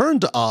and Return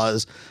to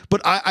Oz.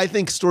 But I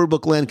think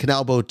Storybook Land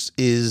Canal Boats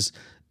I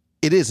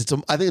think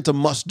it's a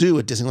must do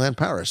at Disneyland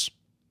Paris.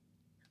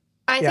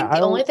 I think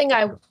the only thing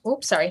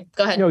oops, sorry,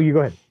 go ahead. No, you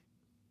go ahead.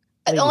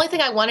 The only thing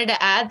I wanted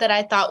to add that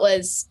I thought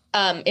was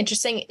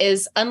interesting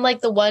is,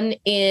 unlike the one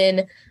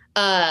in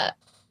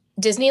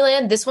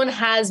Disneyland, this one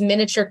has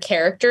miniature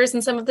characters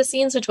in some of the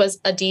scenes, which was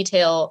a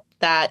detail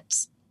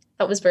that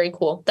was very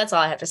cool. That's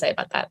all I have to say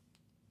about that.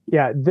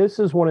 Yeah, this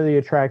is one of the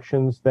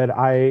attractions that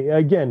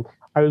I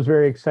was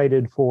very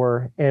excited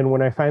for. And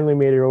when I finally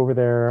made it over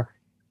there,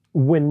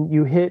 when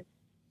you hit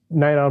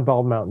Night on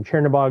Bald Mountain,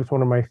 Chernobog's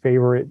one of my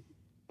favorite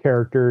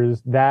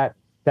characters. That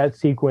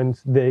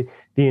sequence, the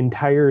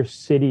entire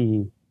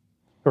city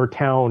or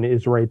town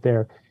is right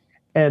there.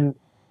 And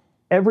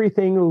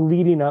everything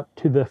leading up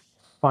to the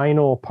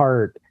final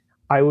part,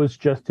 I was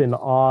just in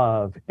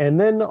awe of. And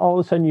then all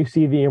of a sudden you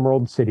see the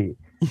Emerald City.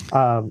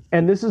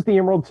 And this is the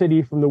Emerald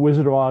City from the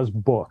Wizard of Oz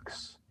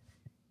books,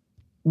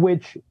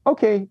 which,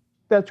 okay,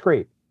 that's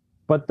great.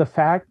 But the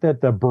fact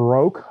that the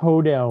Baroque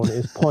Hoedown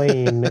is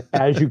playing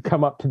as you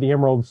come up to the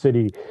Emerald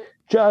City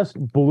just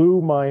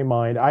blew my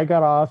mind. I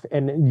got off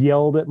and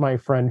yelled at my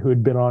friend who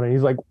had been on it.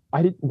 He's like,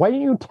 why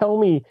didn't you tell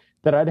me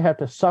that I'd have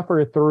to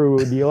suffer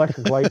through the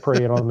electric light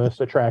parade on this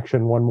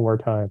attraction one more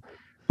time?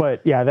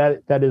 But yeah,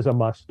 that is a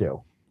must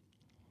do.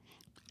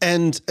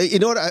 And you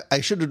know what?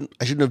 I shouldn't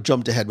have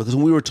jumped ahead, because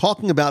when we were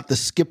talking about the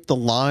skip the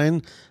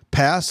line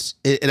pass,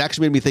 it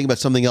actually made me think about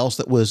something else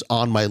that was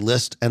on my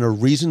list and a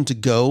reason to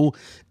go,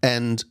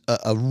 and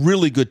a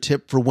really good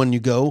tip for when you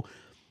go.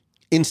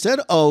 Instead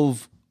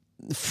of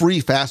free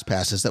fast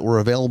passes that were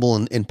available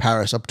in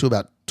Paris up to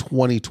about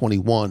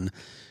 2021,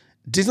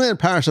 Disneyland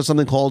Paris has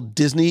something called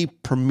Disney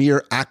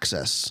Premier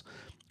Access,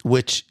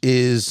 which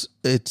it's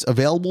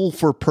available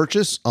for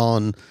purchase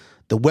on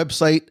the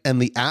website and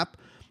the app,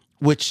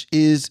 which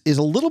is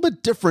a little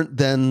bit different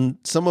than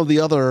some of the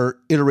other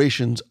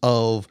iterations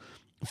of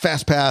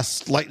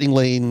FastPass, Lightning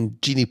Lane,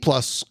 Genie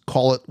Plus,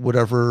 call it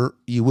whatever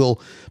you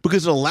will,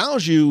 because it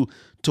allows you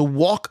to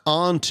walk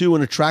onto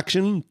an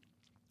attraction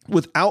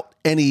without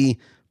any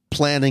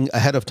planning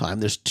ahead of time.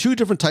 There's two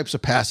different types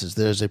of passes.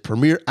 There's a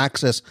Premier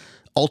Access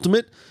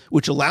Ultimate,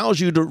 which allows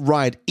you to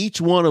ride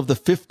each one of the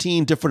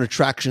 15 different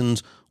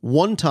attractions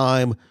one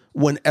time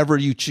whenever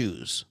you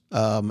choose.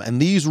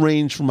 And these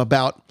range from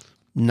about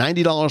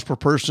 $90 per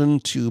person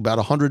to about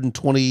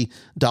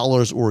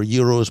 $120 or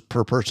euros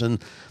per person.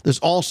 There's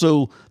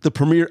also the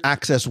Premier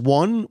Access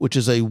One, which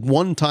is a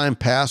one-time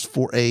pass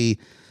for a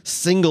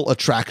single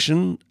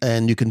attraction,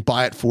 and you can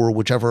buy it for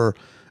whichever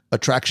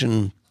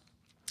attraction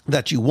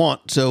that you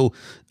want. So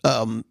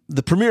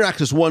the Premier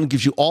Access One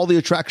gives you all the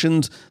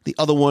attractions. The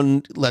other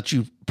one lets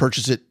you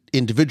purchase it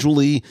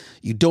individually.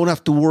 You don't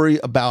have to worry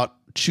about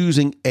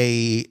choosing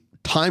a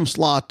time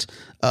slot.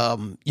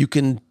 You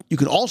can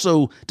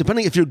also,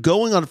 depending if you're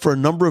going on it for a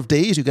number of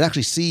days, you can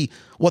actually see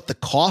what the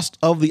cost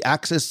of the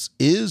access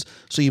is.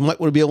 So you might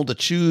want to be able to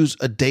choose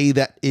a day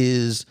that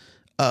is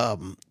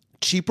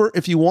cheaper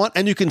if you want,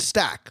 and you can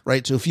stack,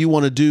 right? So if you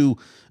want to do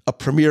a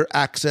Premier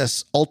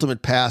Access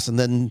Ultimate Pass and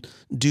then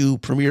do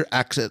Premier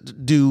Access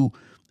 1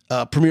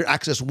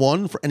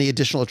 for any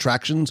additional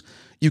attractions,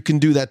 you can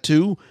do that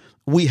too.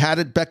 We had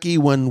it, Becky,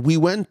 when we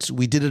went.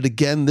 We did it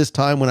again this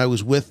time when I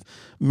was with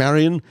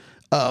Marion.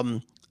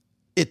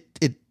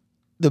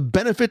 The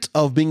benefits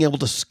of being able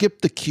to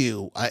skip the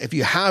queue, if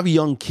you have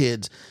young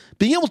kids,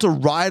 being able to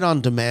ride on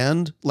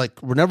demand, like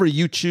whenever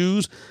you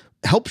choose,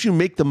 helps you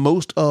make the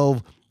most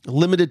of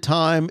limited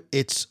time.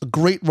 It's a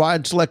great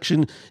ride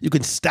selection. You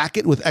can stack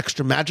it with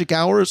extra magic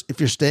hours if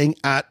you're staying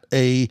at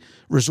a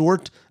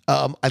resort.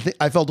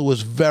 I felt it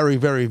was very,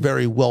 very,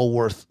 very well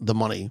worth the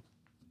money.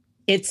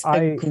 It's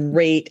a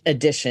great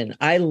addition.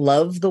 I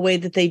love the way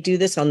that they do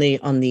this on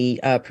the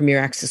Premier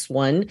Access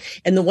One.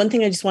 And the one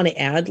thing I just want to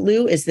add,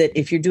 Lou, is that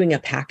if you're doing a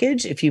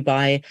package, if you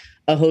buy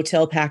a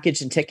hotel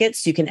package and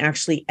tickets, you can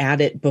actually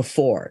add it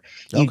before.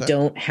 You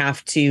don't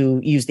have to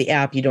use the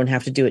app. You don't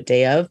have to do it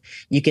day of.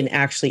 You can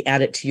actually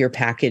add it to your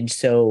package,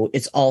 so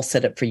it's all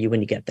set up for you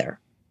when you get there.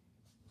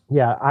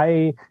 Yeah,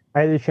 I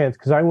had a chance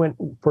because I went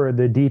for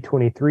the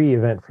D23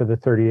 event for the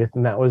 30th,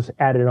 and that was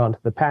added onto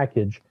the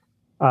package.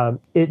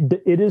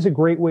 It is a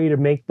great way to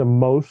make the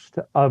most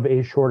of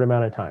a short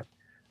amount of time.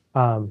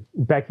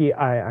 Becky,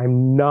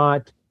 I'm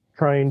not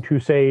trying to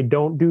say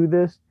don't do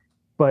this,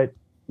 but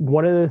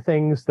one of the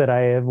things that I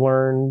have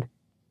learned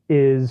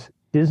is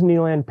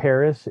Disneyland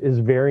Paris is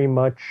very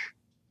much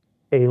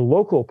a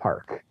local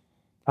park.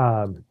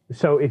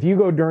 So if you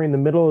go during the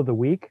middle of the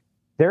week,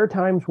 there are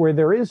times where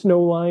there is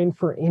no line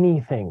for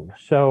anything.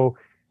 So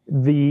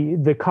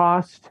the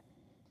cost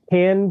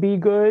can be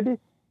good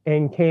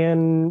and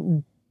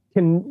can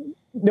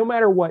no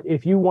matter what,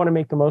 if you want to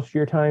make the most of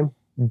your time,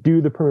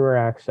 do the Premier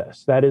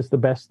Access. That is the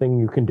best thing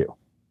you can do.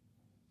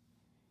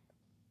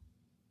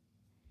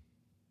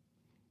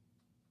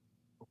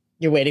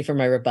 You're waiting for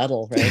my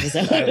rebuttal, right? Is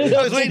that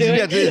what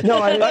you're doing?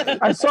 No,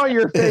 I saw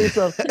your face.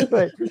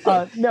 But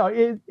no,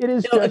 it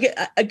is. No,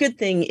 a good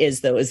thing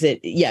is that,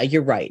 yeah,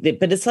 you're right.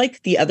 But it's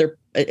like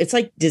it's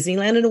like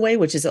Disneyland in a way,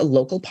 which is a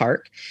local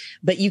park,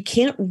 but you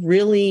can't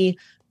really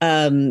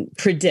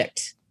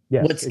predict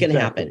what's going to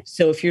happen.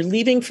 So if you're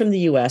leaving from the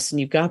US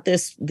and you've got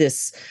this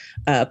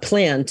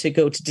plan to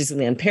go to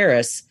Disneyland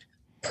Paris,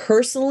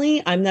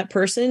 personally, I'm that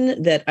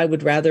person that I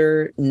would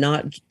rather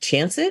not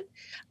chance it.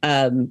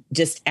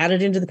 Just add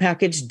it into the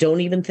package.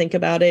 Don't even think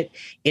about it.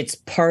 It's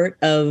part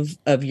of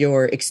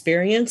your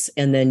experience.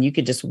 And then you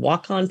could just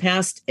walk on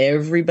past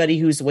everybody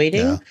who's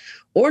waiting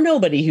or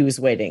nobody who's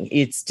waiting.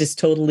 It's just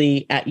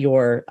totally at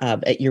your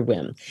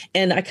whim.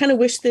 And I kind of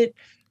wish that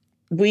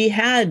we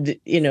had,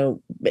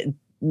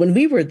 when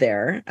we were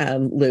there,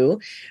 Lou,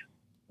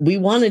 we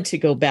wanted to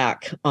go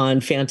back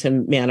on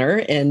Phantom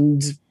Manor,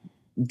 and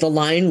the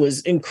line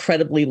was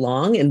incredibly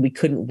long and we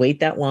couldn't wait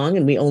that long.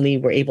 And we only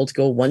were able to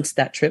go once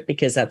that trip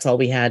because that's all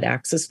we had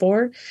access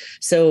for.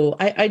 So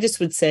I just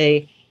would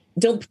say,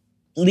 don't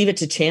leave it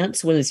to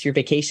chance when it's your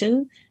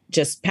vacation.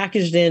 Just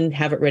package it in,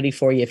 have it ready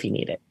for you if you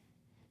need it.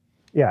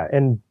 Yeah.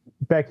 And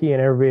Becky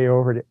and everybody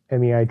over at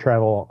MEI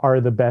Travel are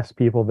the best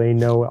people. They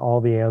know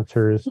all the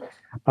answers.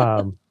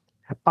 I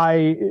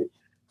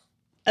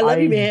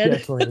love you,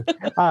 man.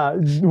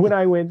 When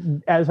I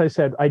went, as I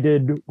said, I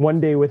did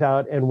one day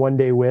without and one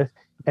day with,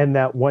 and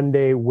that one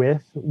day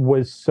with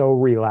was so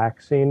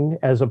relaxing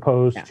as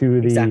opposed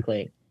to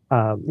the,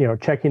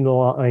 checking the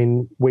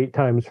line, wait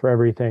times for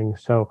everything.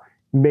 So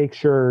make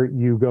sure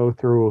you go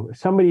through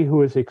somebody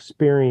who is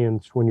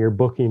experienced when you're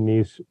booking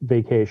these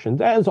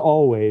vacations, as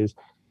always.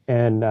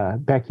 And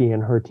Becky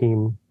and her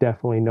team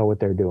definitely know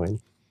what they're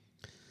doing.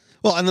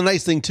 Well, and the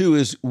nice thing too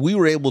is we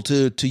were able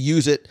to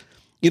use it.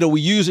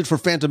 We used it for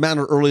Phantom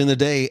Manor early in the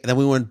day, and then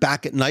we went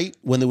back at night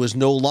when there was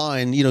no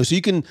line. So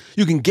you can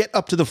get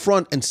up to the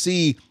front and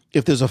see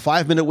if there's a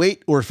 5-minute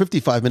wait or a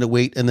 55-minute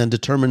wait, and then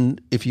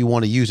determine if you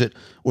want to use it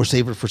or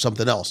save it for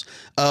something else.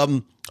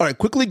 All right,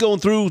 quickly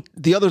going through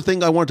the other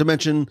thing I wanted to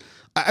mention.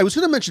 I was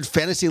going to mention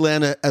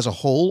Fantasyland as a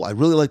whole. I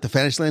really like the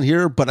Fantasyland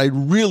here, but I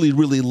really,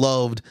 really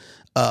loved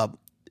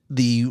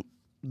the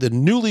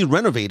newly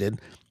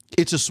renovated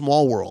It's a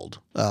Small World.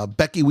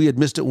 Becky, we had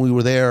missed it when we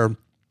were there.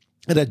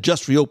 It had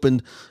just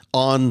reopened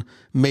on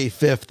May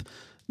 5th.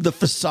 The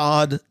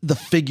facade, the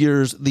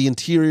figures, the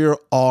interior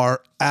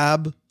are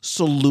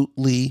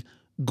absolutely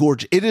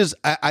gorgeous. It is,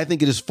 I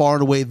think it is far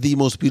and away the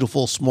most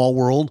beautiful small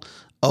world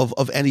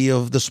of any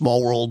of the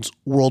small worlds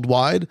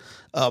worldwide.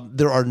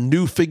 There are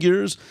new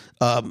figures,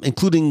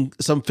 including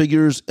some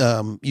figures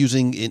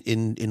using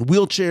in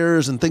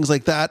wheelchairs and things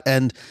like that.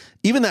 And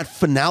even that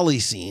finale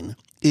scene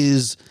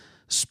is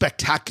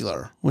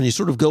spectacular when you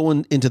sort of go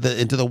into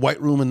the White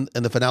Room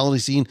and the finale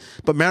scene.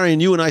 But Marion,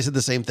 you and I said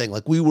the same thing.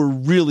 Like, we were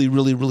really,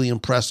 really, really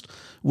impressed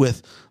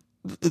with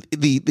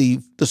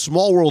the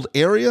small world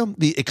area,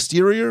 the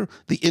exterior,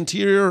 the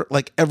interior,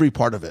 like every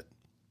part of it.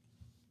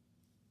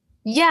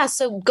 Yeah,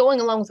 so going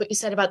along with what you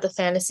said about the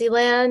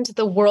Fantasyland,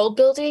 the world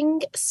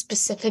building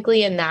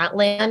specifically in that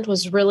land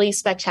was really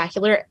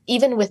spectacular.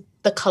 Even with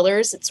the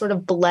colors, it sort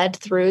of bled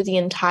through the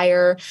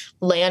entire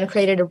land,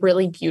 created a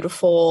really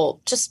beautiful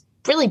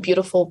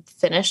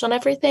finish on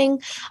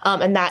everything.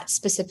 And that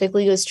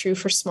specifically was true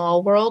for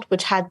Small World,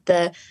 which had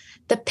the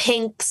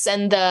pinks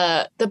and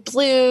the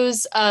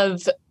blues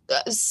of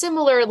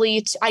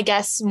similarly, I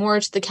guess, more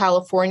to the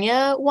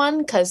California one,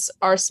 because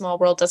our Small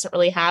World doesn't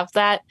really have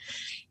that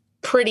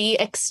pretty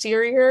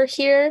exterior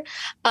here.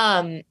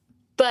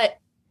 But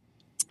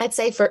I'd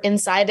say for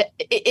inside,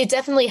 it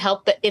definitely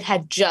helped that it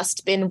had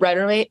just been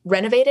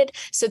renovated.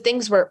 So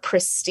things were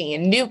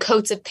pristine, new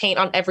coats of paint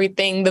on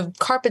everything. The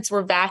carpets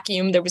were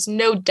vacuumed. There was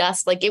no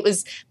dust. Like, it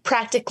was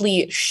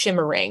practically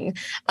shimmering.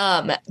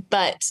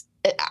 But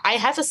I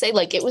have to say,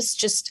 like, it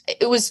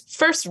was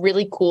first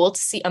really cool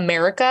to see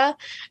America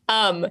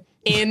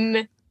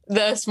in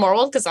the Small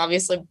World, because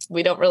obviously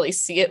we don't really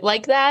see it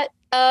like that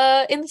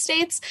in the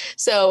States.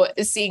 So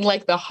seeing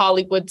like the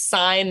Hollywood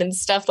sign and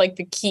stuff, like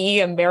the key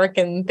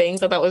American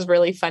things, I thought was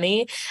really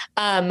funny.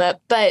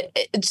 But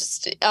it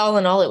just all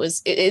in all,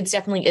 it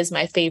definitely is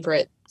my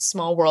favorite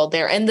Small World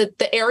there. And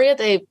the area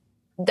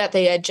that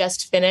they had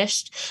just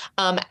finished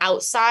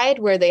outside,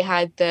 where they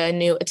had the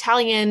new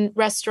Italian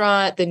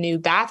restaurant, the new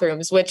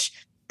bathrooms, which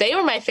they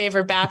were my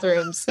favorite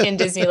bathrooms in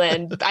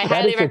Disneyland. I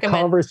highly recommend.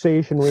 A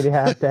conversation we'd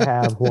have to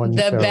have one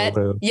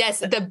show.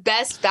 Yes, the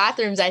best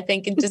bathrooms, I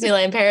think, in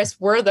Disneyland Paris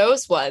were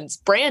those ones,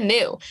 brand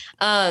new.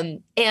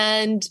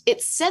 And it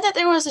said that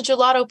there was a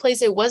gelato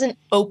place. It wasn't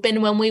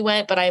open when we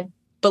went, but I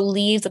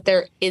believe that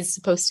there is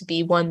supposed to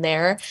be one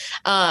there.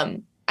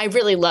 I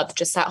really loved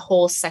just that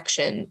whole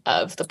section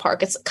of the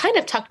park. It's kind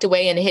of tucked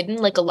away and hidden,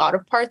 like a lot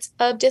of parts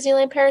of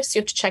Disneyland Paris. You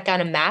have to check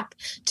out a map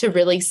to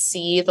really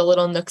see the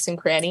little nooks and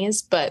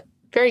crannies, but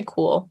very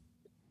cool.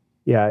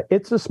 Yeah,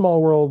 It's a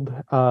Small World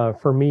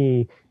for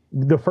me.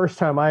 The first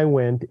time I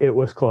went, it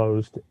was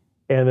closed.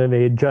 and then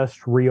they had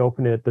just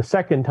reopened it the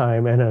second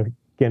time, and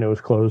again, it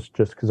was closed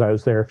just because I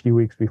was there a few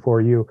weeks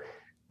before you.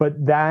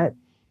 But that,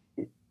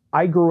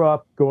 I grew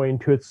up going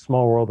to It's a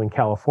Small World in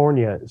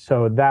California,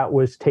 so that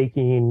was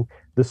taking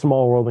the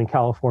Small World in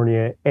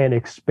California and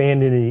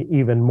expanding it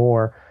even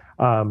more.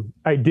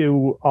 I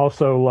do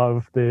also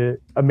love the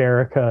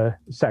America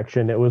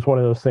section. It was one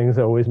of those things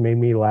that always made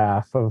me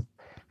laugh, of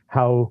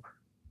how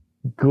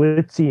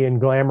glitzy and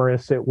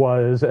glamorous it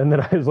was. And then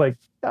I was like,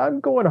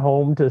 I'm going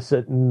home to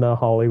sit in the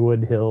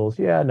Hollywood Hills.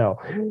 Yeah, no.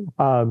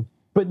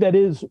 But that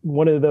is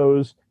one of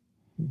those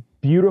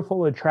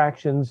beautiful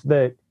attractions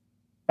that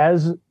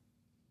as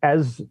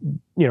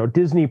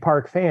Disney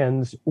park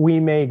fans, we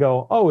may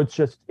go, oh,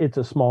 it's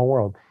a small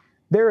world.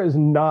 There is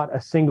not a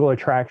single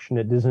attraction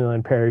at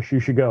Disneyland Paris you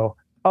should go,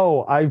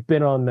 oh, I've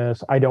been on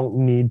this, I don't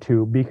need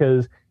to,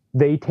 because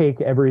they take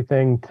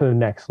everything to the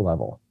next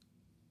level.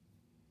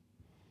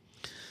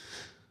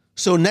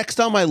 So next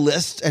on my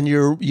list, and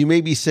you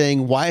may be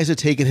saying, why has it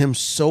taken him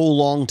so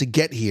long to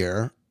get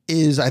here,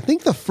 is I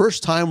think the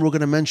first time we're going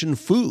to mention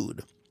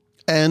food.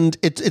 And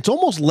it's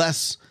almost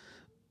less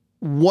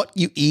what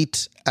you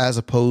eat as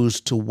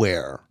opposed to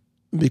where,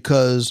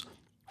 because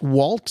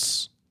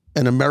Walt's,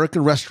 an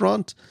American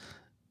restaurant,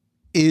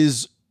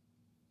 is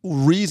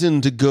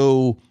reason to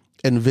go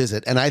and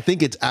visit. And I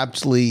think it's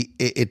absolutely,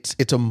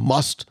 it's a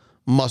must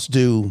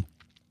do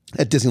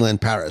at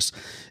Disneyland Paris.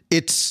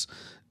 It's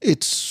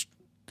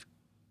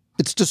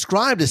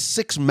described as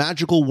 6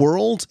 magical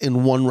worlds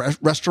in one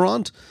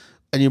restaurant,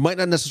 and you might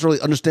not necessarily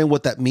understand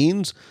what that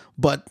means,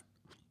 but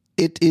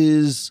it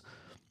is,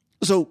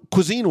 so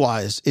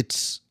cuisine-wise,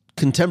 it's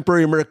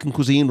contemporary American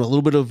cuisine with a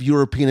little bit of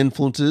European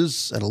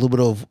influences and a little bit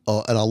of,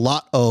 and a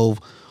lot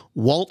of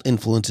Walt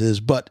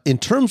influences, but in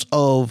terms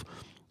of,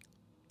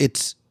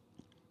 it's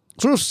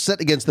sort of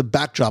set against the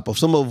backdrop of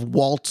some of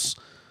Walt's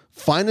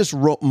finest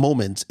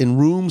moments in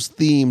rooms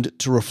themed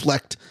to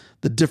reflect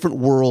the different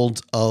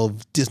worlds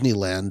of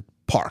Disneyland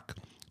Park.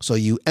 So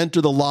you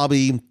enter the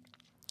lobby,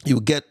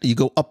 you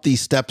go up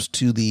these steps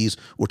to these,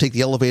 or take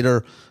the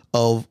elevator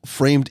of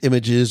framed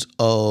images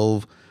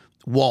of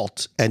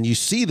Walt, and you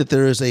see that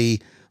there is a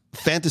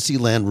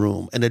Fantasyland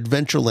room, an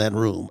Adventureland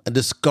room, a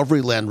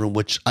Discoveryland room,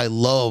 which I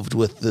loved,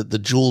 with the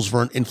Jules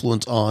Verne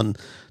influence on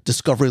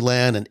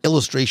Discoveryland and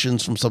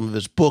illustrations from some of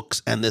his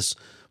books, and this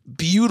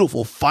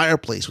beautiful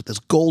fireplace with this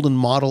golden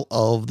model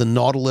of the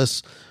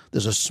Nautilus.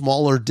 There's a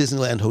smaller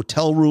Disneyland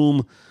hotel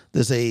room.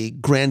 There's a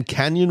Grand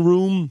Canyon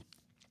room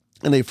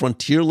and a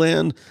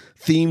Frontierland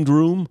themed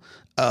room.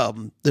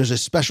 There's a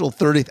special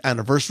 30th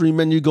anniversary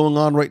menu going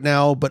on right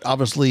now, but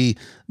obviously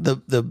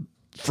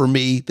for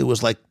me, there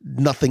was like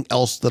nothing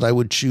else that I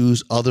would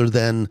choose other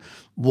than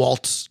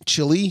Walt's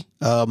chili.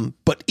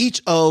 But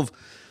each of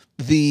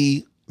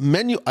the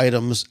menu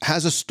items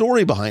has a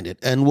story behind it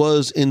and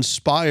was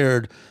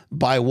inspired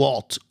by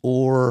Walt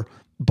or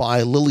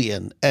by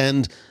Lillian.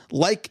 And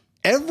like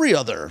every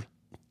other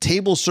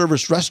table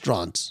service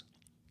restaurant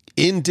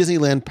in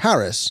Disneyland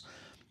Paris,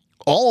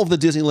 all of the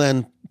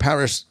Disneyland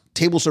Paris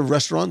table service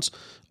restaurants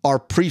are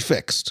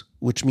prefixed,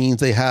 which means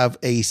they have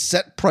a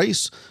set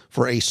price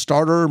for a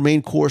starter,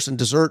 main course, and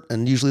dessert.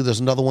 And usually there's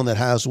another one that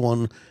has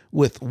one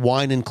with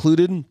wine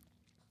included.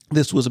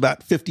 This was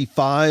about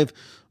 55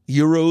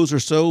 euros or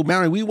so.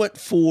 Mary, we went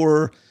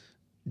for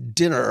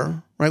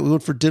dinner, right? We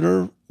went for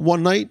dinner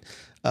one night.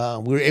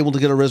 We were able to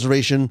get a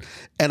reservation.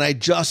 And I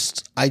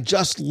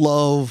just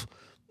love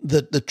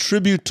the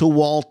tribute to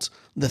Walt,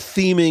 the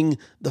theming,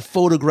 the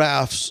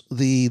photographs,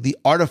 the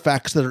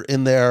artifacts that are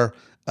in there.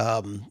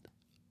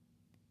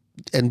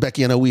 And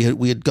Becky, I know we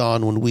had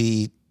gone when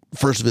we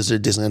first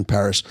visited Disneyland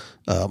Paris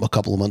a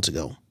couple of months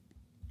ago.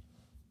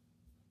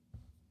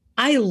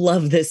 I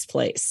love this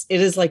place.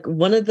 It is like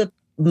one of the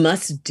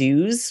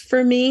must-dos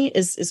for me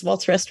is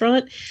Walt's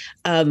restaurant,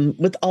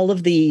 with all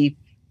of the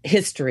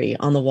history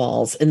on the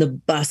walls and the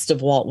bust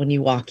of Walt when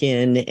you walk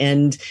in.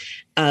 And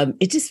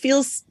it just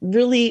feels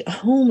really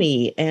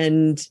homey.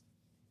 And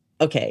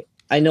okay,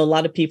 I know a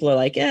lot of people are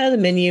like, the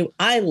menu.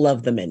 I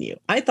love the menu.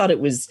 I thought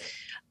it was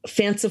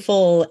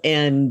fanciful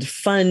and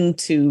fun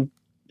to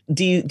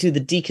do the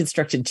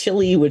deconstructed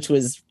chili, which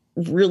was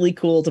really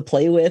cool to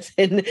play with,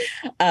 and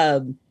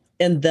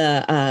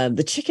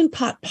the chicken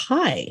pot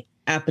pie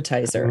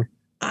appetizer.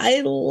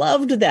 I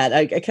loved that.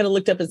 I kind of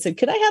looked up and said,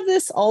 "Could I have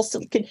this also?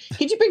 Could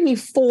you bring me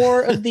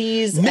 4 of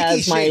these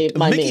as my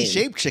main?"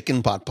 Mickey-shaped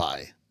chicken pot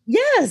pie.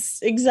 Yes,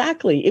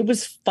 exactly. It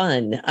was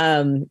fun.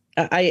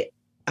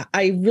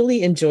 I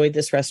really enjoyed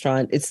this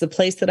restaurant. It's the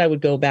place that I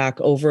would go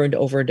back over and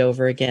over and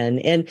over again.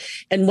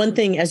 And one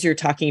thing, as you're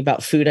talking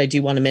about food, I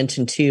do want to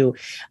mention too,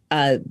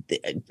 as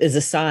a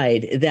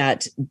side,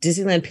 that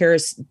Disneyland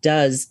Paris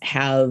does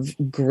have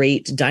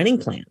great dining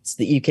plans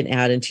that you can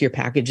add into your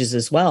packages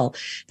as well.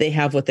 They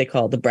have what they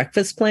call the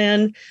breakfast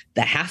plan,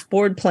 the half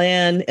board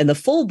plan, and the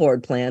full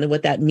board plan. And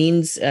what that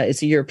means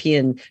is a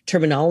European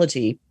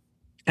terminology.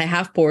 A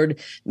half board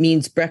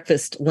means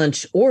breakfast,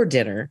 lunch, or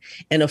dinner,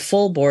 and a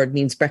full board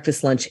means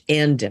breakfast, lunch,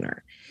 and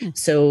dinner.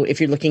 So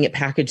if you're looking at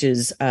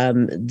packages,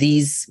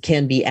 these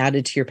can be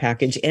added to your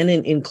package and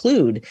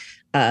include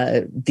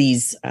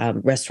these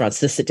restaurants,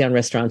 the sit-down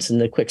restaurants and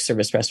the quick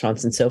service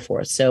restaurants and so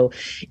forth. So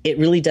it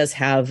really does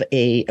have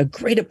a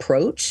great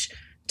approach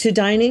to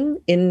dining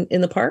in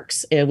the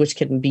parks, which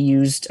can be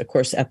used, of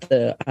course, at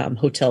the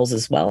hotels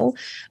as well.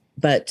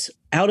 But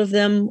out of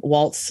them,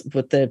 Walt's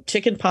with the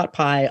chicken pot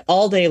pie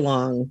all day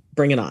long.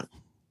 Bring it on.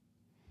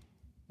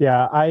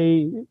 Yeah,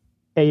 I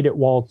ate at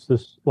Walt's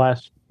this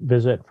last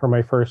visit for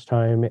my first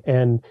time,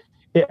 and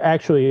it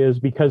actually is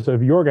because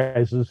of your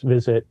guys'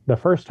 visit the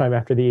first time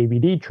after the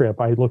ABD trip.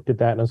 I looked at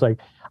that and I was like,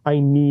 I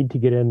need to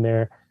get in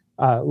there.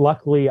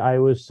 Luckily, I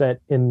was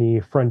set in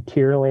the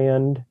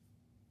Frontierland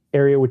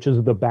area, which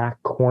is the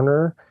back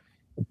corner,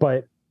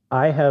 but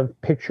I have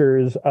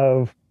pictures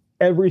of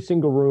every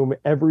single room,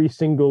 every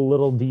single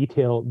little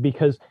detail,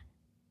 because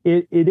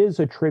it is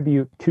a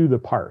tribute to the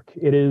park.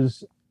 It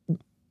is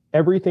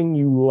everything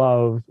you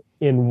love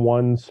in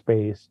one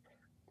space.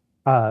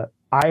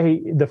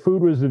 The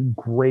food was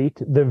great.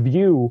 The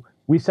view,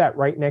 we sat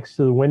right next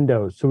to the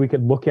windows so we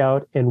could look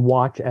out and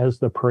watch as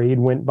the parade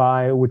went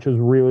by, which was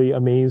really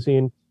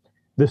amazing.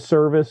 The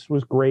service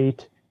was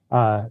great.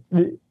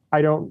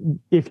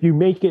 If you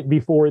make it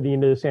before the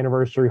end of this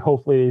anniversary,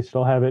 hopefully they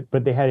still have it,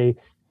 but they had a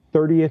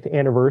 30th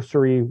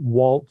anniversary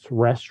Walt's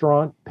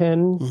restaurant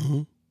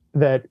pin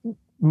that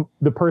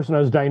the person I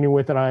was dining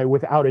with and I,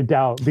 without a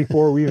doubt,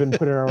 before we even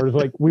put in ours,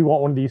 like, we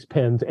want one of these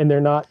pins. And they're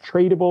not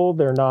tradable.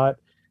 They're not,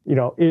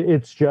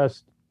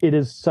 it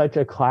is such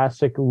a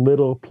classic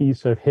little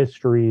piece of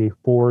history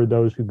for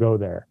those who go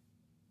there.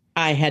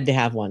 I had to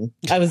have one.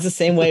 I was the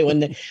same way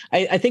when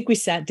I think we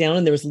sat down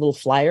and there was a little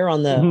flyer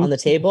on the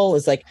table.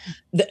 It's like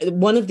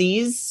one of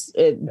these.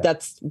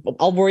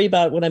 I'll worry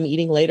about what I'm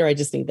eating later. I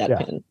just need that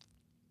pin.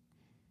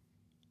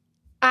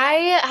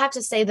 I have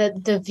to say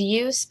that the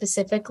view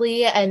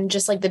specifically and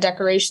just like the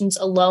decorations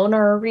alone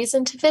are a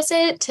reason to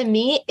visit. To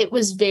me, it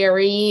was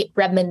very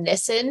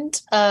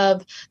reminiscent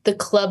of the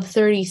Club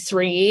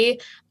 33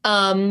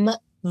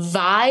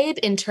 vibe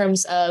in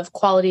terms of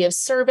quality of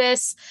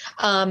service,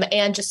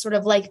 and just sort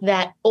of like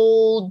that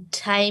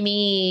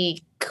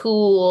old-timey,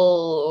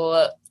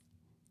 cool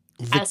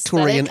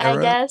Victorian aesthetic, era,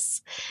 I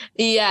guess.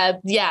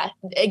 Yeah,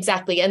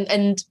 exactly.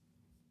 And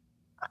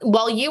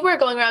while you were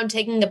going around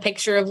taking a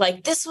picture of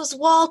like, this was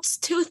Walt's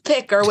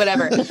toothpick or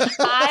whatever,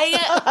 I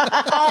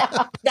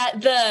thought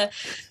that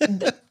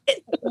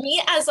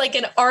me as like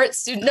an art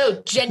student,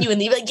 no,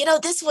 genuinely, like,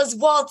 this was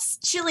Walt's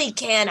chili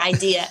can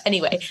idea.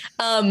 Anyway,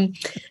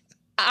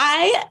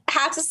 I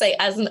have to say,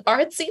 as an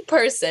artsy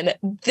person,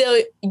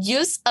 the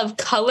use of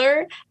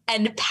color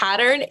and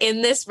pattern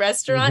in this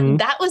restaurant,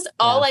 that was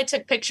all I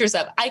took pictures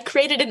of. I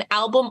created an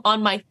album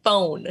on my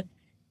phone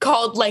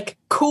called like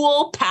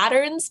cool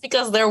patterns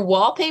because they're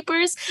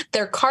wallpapers,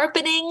 they're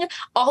carpeting,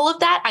 all of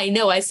that. I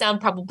know I sound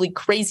probably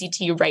crazy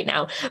to you right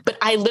now, but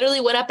I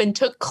literally went up and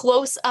took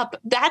close up.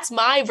 That's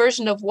my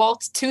version of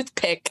Walt's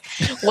toothpick,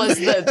 was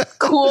the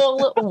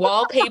cool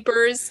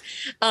wallpapers.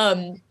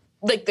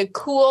 Like the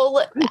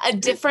cool,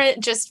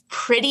 different, just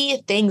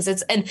pretty things.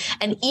 And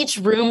each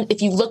room, if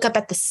you look up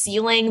at the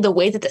ceiling, the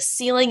way that the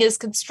ceiling is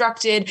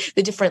constructed,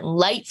 the different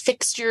light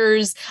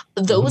fixtures,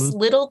 those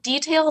little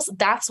details,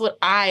 that's what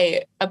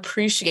I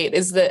appreciate,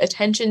 is the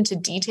attention to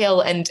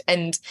detail and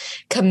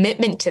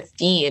commitment to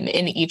theme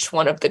in each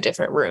one of the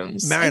different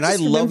rooms. Marion, I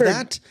love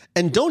that.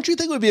 And don't you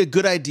think it would be a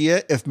good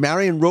idea if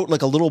Marion wrote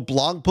like a little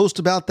blog post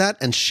about that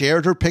and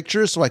shared her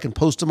pictures so I can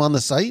post them on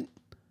the site?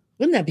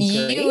 Wouldn't that be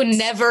great? You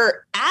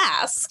never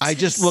asked.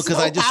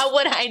 How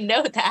would I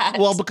know that?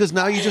 Well, because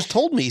now you just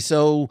told me,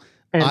 so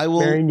and I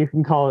will. Marion, you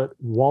can call it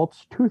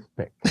Walt's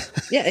toothpick.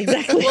 Yeah,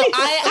 exactly. Well,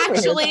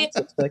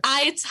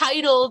 I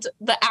titled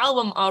the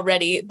album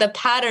already "The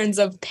Patterns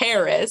of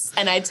Paris,"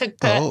 and I took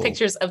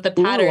pictures of the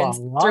patterns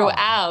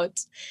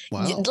throughout.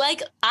 Wow.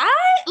 Like,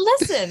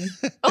 listen.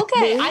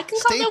 Okay, I can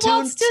call it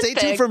Walt's toothpick.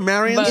 Stay tuned for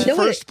Marion's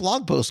first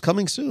blog post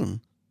coming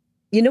soon.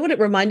 You know what it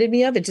reminded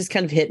me of? It just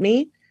kind of hit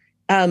me.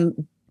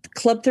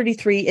 Club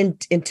 33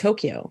 in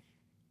Tokyo.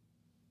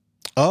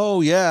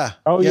 Oh yeah.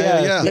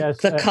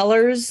 Yes. The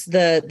colors,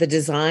 the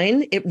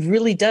design, it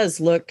really does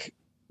look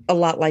a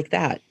lot like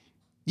that.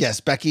 Yes,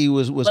 Becky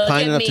was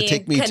kind enough to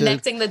take me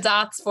connecting the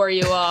dots for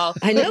you all.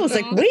 I know. It's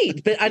like,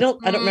 wait, but I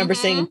don't remember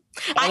saying.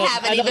 I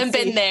haven't even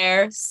been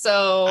there,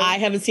 so I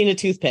haven't seen a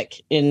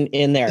toothpick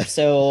in there.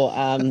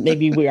 So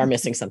maybe we are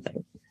missing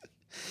something.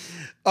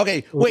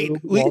 Okay, wait.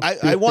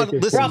 I want to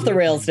listen. We're off the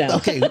rails now.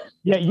 Okay.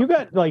 Yeah, you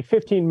got like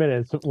 15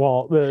 minutes,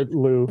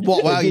 Lou.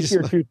 Well, wow, get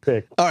your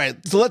toothpick. All right,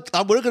 so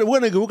we're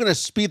gonna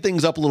speed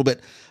things up a little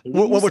bit.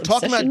 When we're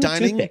talking about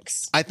dining,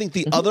 I think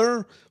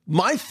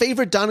my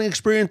favorite dining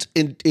experience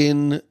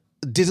in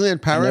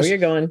Disneyland Paris, I know where you're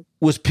going,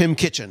 was Pym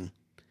Kitchen.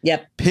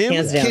 Yep,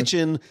 Pym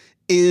Kitchen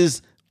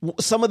is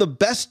some of the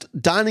best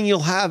dining you'll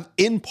have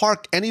in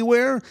park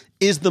anywhere.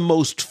 Is the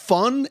most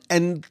fun,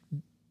 and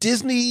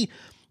Disney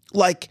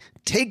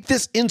take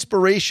this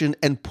inspiration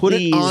and put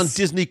it on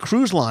Disney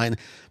Cruise Line,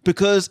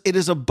 because it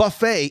is a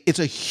buffet. It's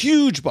a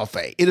huge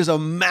buffet. It is a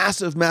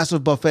massive,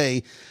 massive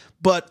buffet.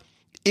 But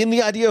in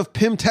the idea of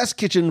Pym Test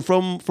Kitchen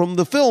from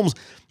the films,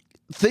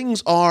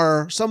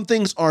 some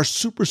things are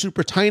super,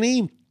 super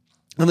tiny,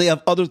 and they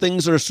have other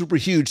things that are super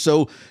huge.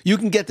 So you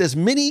can get this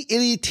mini,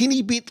 itty,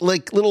 teeny beat,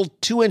 like little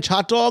 2-inch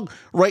hot dog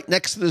right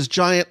next to this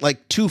giant,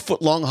 like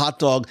 2-foot long hot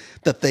dog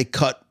that they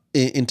cut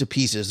into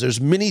pieces.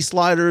 There's mini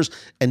sliders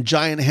and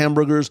giant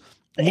hamburgers.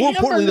 More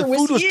importantly, the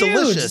food was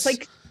delicious.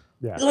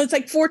 It's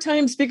like 4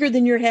 times bigger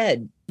than your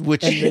head. And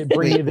they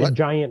bring you the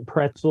giant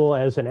pretzel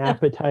as an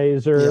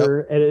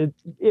appetizer. Yep. And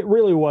it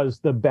really was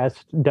the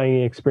best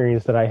dining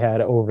experience that I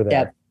had over there.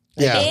 Yep.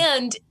 Yeah.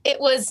 And it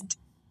was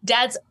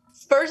Dad's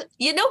first,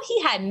 he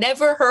had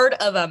never heard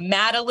of a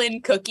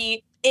Madeline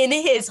cookie in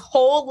his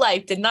whole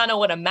life, did not know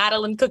what a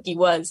Madeline cookie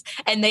was.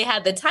 And they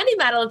had the tiny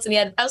Madelines,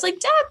 and I was like,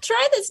 Dad,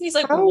 try this. And he's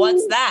like,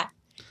 what's that?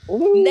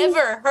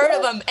 Never heard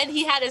of them. And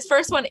he had his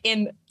first one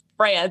in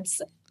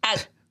France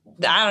at,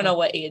 I don't know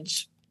what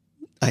age.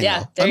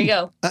 There you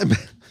go.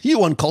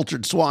 You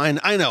uncultured swine.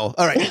 I know.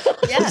 All right.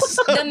 Yes.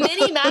 The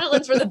mini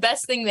Madelines were the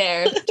best thing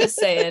there. Just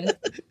saying.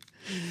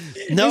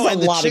 No,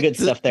 there's a lot of good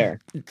stuff there.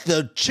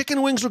 The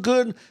chicken wings were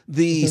good.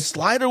 The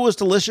slider was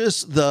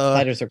delicious. The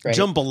sliders are great.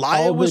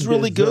 Jambalaya was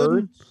really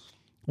good.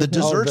 The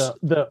desserts.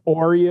 The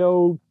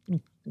Oreo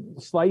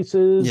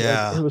slices.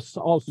 Yeah. It was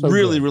also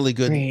really, good. really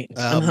good. Great.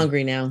 I'm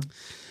hungry now.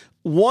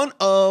 One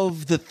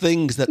of the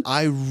things that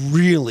I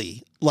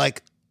really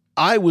like,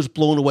 I was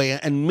blown away,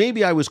 and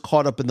maybe I was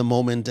caught up in the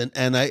moment,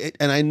 and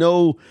I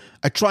know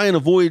I try and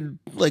avoid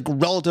like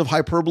relative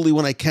hyperbole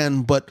when I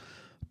can, but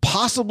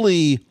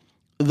possibly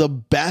the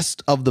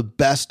best of the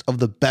best of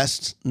the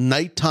best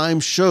nighttime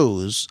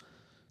shows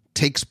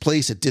takes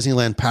place at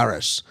Disneyland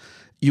Paris,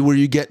 where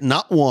you get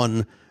not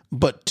one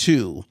but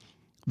two.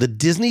 The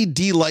Disney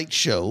D-Light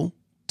show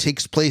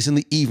takes place in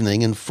the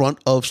evening in front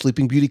of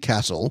Sleeping Beauty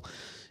Castle.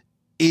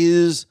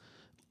 Is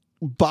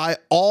by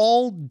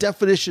all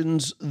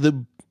definitions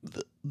the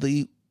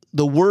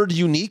word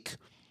unique,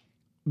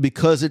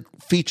 because it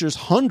features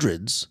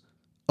hundreds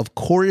of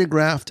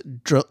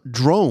choreographed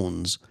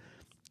drones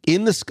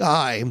in the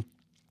sky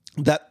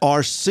that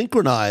are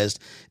synchronized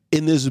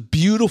in this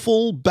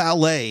beautiful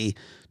ballet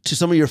to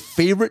some of your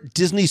favorite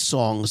Disney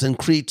songs, and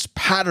creates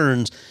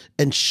patterns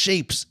and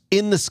shapes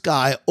in the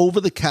sky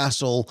over the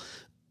castle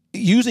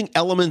using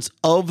elements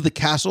of the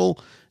castle.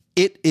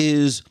 It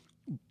is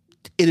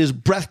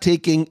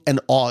breathtaking and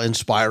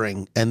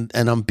awe-inspiring, and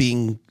I'm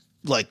being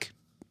like,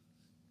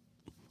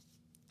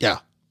 yeah.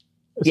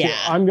 So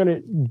I'm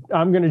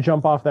gonna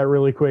jump off that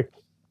really quick.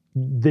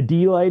 The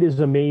D-Light is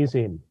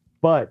amazing,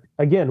 but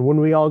again, when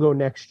we all go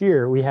next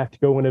year, we have to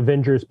go when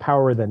Avengers: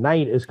 Power of the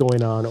Night is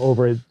going on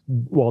over at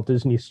Walt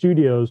Disney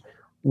Studios,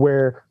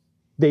 where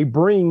they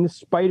bring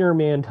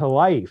Spider-Man to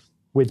life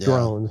with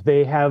drones.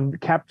 They have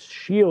Cap's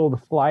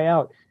shield fly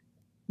out.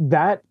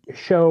 That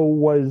show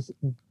was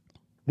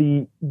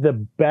the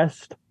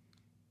best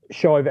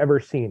show I've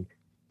ever seen.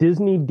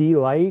 Disney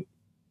D-Light,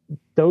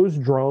 those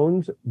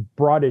drones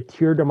brought a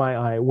tear to my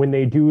eye when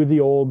they do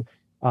the old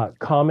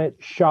comet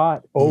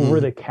shot over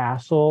the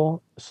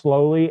castle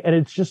slowly. And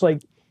it's just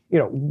like,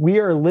 we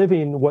are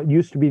living what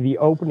used to be the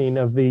opening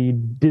of the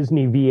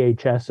Disney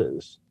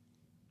VHSs.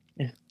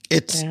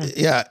 It's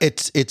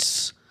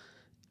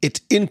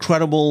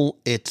incredible.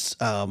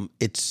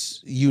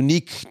 It's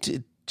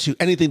unique to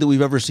anything that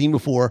we've ever seen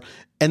before.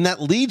 And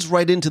that leads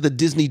right into the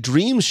Disney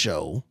Dreams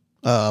show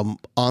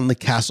on the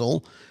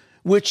castle,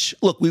 which,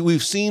 look,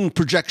 we've seen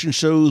projection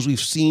shows, we've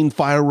seen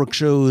fireworks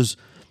shows.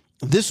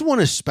 This one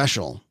is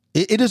special.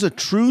 It is a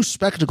true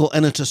spectacle,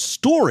 and it's a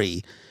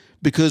story,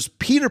 because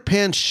Peter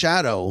Pan's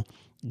shadow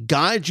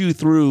guides you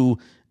through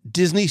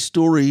Disney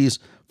stories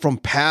from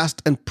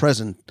past and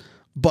present,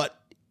 but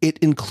it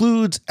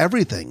includes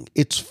everything.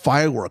 It's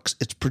fireworks,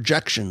 it's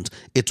projections,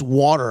 it's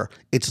water,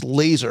 it's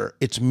laser,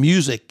 it's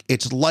music,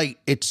 it's light,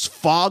 it's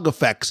fog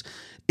effects,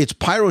 it's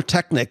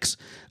pyrotechnics.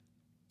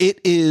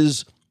 It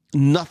is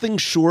nothing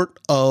short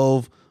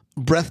of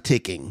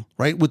breathtaking,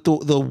 right? With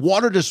the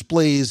water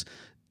displays,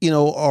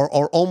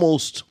 are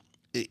almost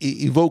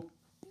evoke,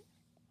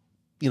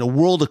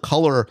 world of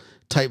color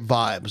type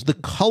vibes. The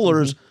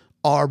colors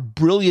are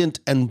brilliant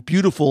and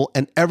beautiful,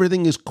 and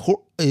everything is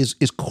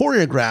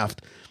choreographed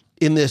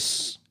in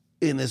this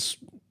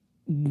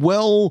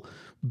well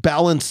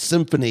balanced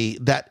symphony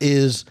that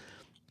is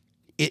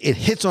it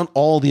hits on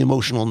all the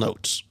emotional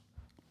notes.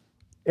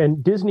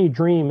 And Disney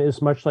Dream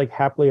is much like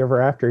Happily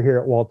Ever After here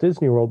at Walt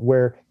Disney World,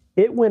 where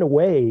it went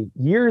away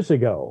years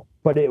ago,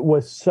 but it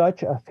was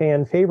such a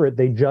fan favorite.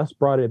 They just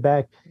brought it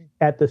back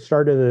at the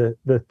start of the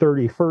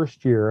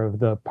 31st year of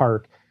the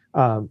park.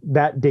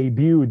 That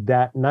debuted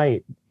that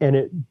night, and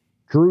it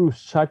drew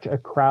such a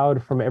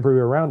crowd from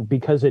everywhere around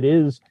because it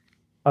is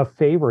a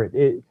favorite.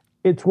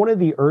 It's one of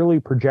the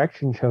early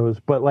projection shows,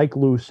 but like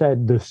Lou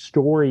said, the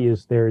story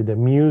is there, the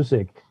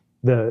music,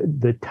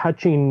 the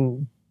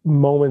touching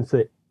moments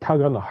that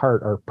tug on the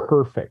heart are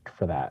perfect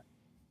for that.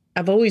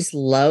 I've always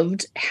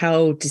loved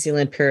how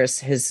Disneyland Paris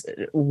has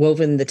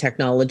woven the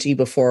technology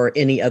before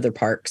any other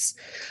parks.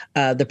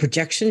 The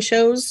projection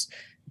shows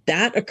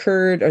that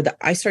occurred,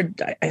 I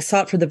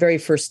saw it for the very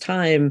first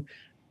time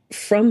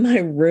from my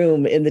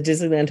room in the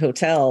Disneyland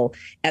Hotel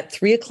at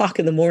 3:00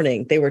 in the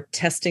morning, they were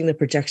testing the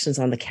projections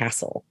on the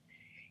castle.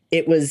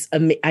 It was,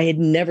 I had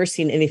never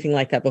seen anything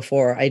like that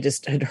before. I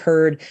just had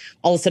heard,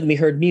 all of a sudden we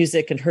heard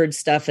music and heard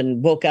stuff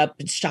and woke up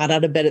and shot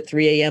out of bed at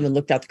 3 a.m. and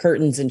looked out the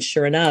curtains. And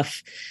sure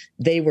enough,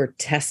 they were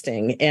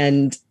testing.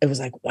 And it was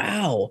like,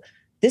 wow,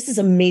 this is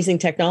amazing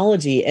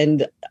technology.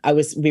 And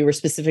we were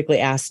specifically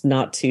asked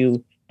not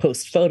to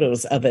post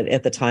photos of it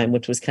at the time,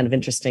 which was kind of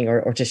interesting,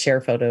 or to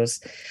share photos.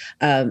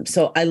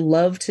 So I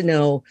love to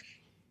know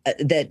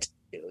that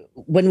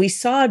when we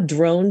saw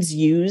drones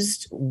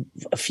used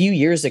a few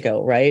years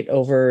ago, right,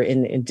 over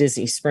in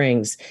Disney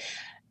Springs,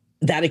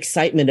 that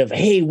excitement of,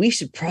 hey, we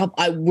should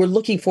we're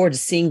looking forward to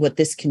seeing what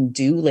this can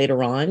do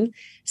later on.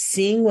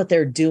 Seeing what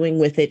they're doing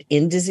with it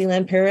in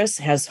Disneyland Paris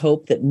has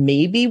hope that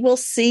maybe we'll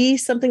see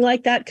something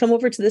like that come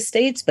over to the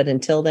States. But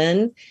until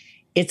then,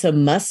 it's a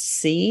must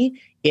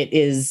see. It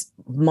is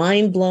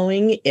mind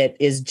blowing. It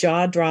is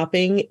jaw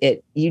dropping.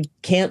 You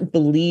can't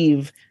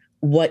believe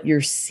what you're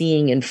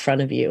seeing in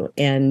front of you.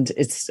 And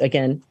it's,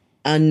 again,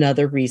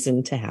 another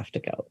reason to have to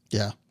go.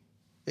 Yeah.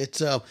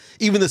 It's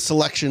even the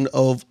selection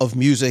of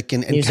music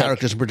and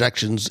characters and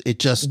projections. It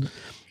just...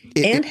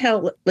 and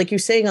how, like you're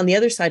saying on the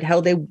other side,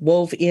 how they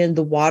wove in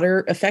the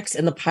water effects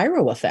and the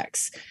pyro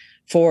effects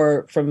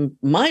from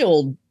my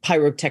old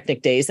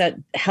pyrotechnic days, that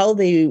how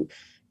they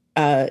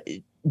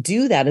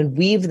do that and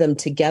weave them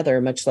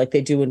together, much like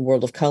they do in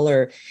World of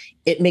Color.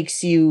 It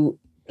makes you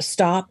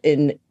stop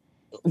and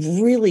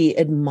really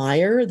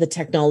admire the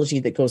technology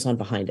that goes on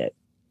behind it.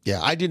 Yeah,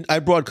 I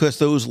broadcast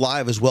those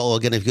live as well.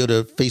 Again, if you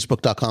go to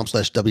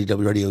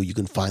facebook.com/WDW Radio, you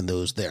can find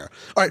those there.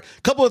 All right,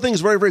 a couple of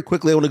things very, very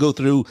quickly I want to go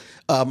through.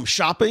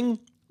 Shopping,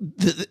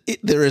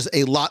 there is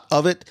a lot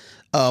of it.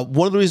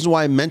 One of the reasons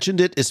why I mentioned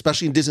it,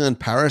 especially in Disneyland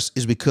Paris,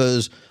 is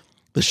because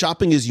the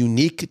shopping is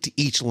unique to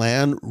each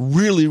land.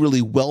 Really,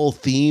 really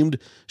well-themed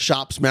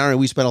shops. Marion,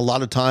 we spent a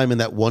lot of time in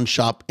that one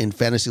shop in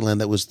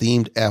Fantasyland that was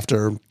themed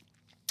after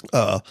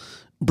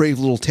Brave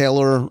Little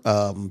Tailor.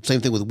 Same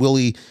thing with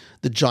Willie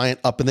the Giant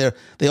up in there.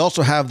 They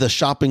also have the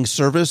shopping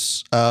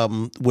service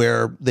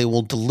where they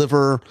will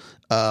deliver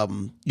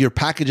your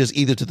packages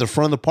either to the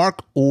front of the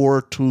park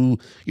or to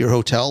your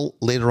hotel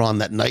later on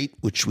that night,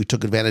 which we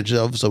took advantage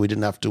of, so we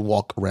didn't have to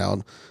walk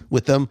around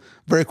with them.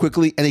 Very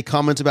quickly, any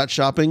comments about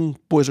shopping,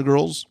 boys or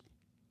girls?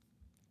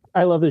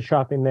 I love the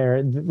shopping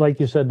there. Like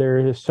you said, there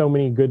is so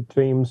many good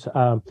themes.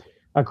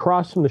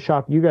 Across from the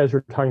shop you guys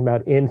were talking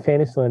about in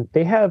Fantasyland,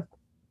 they have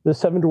the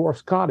Seven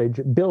Dwarfs Cottage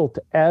built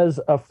as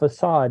a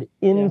facade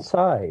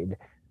inside.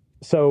 Yeah.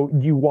 So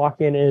you walk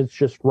in and it's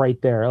just right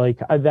there.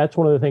 That's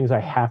one of the things I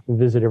have to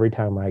visit every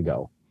time I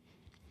go.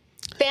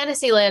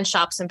 Fantasyland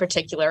shops in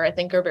particular, I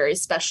think, are very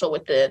special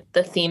with the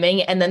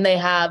theming. And then they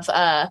have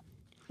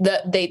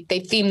they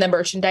theme the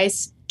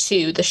merchandise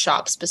to the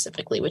shop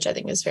specifically, which I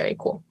think is very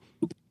cool.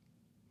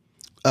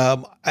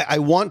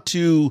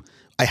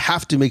 I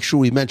have to make sure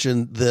we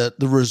mention the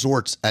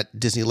resorts at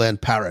Disneyland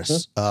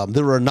Paris.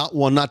 There are not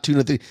one, not two,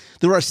 not three.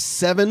 There are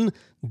 7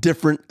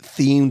 different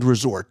themed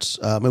resorts.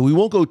 And we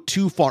won't go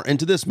too far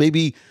into this.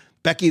 Maybe,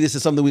 Becky, this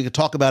is something we could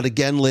talk about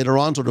again later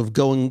on, sort of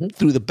going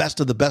through the best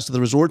of the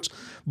resorts.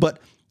 But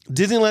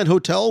Disneyland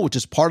Hotel, which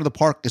is part of the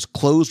park, is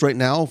closed right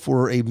now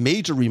for a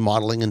major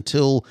remodeling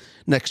until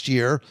next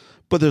year.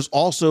 But there's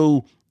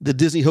also the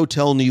Disney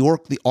Hotel New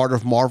York, the Art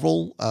of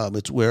Marvel.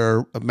 It's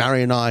where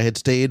Mary and I had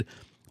stayed.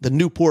 The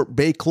Newport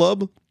Bay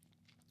Club,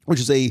 which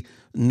is a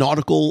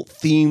nautical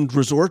themed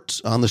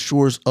resort on the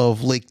shores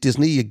of Lake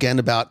Disney. Again,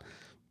 about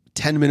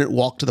 10-minute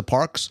walk to the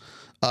parks.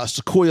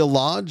 Sequoia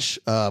Lodge,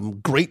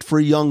 great for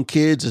young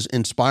kids, is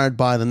inspired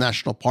by the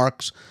national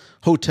parks.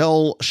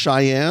 Hotel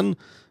Cheyenne,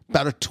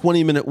 about a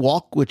 20-minute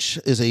walk, which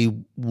is a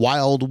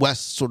Wild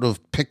West sort of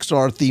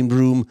Pixar themed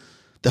room.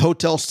 The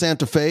Hotel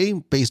Santa Fe,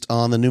 based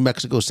on the New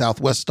Mexico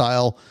Southwest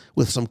style,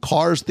 with some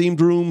Cars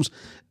themed rooms.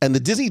 And the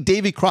Disney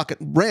Davy Crockett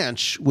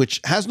Ranch,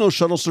 which has no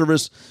shuttle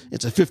service.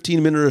 It's a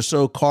 15-minute or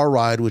so car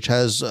ride, which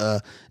has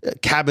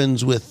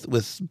cabins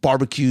with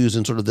barbecues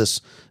and sort of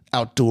this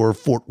outdoor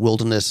Fort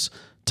Wilderness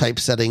type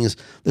settings.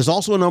 There's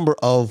also a number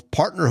of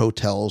partner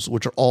hotels,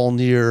 which are all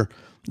near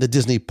the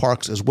Disney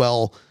parks as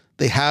well.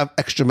 They have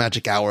extra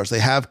magic hours. They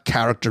have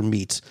character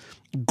meets.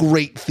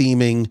 Great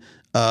theming.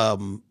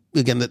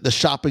 Again, the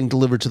shopping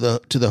delivered to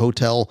the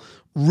hotel.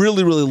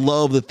 Really, really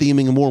love the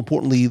theming, and more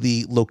importantly,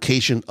 the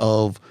location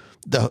of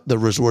the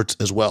resorts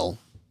as well.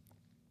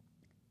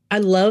 I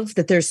love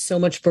that there's so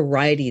much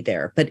variety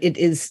there, but it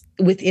is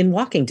within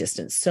walking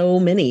distance, so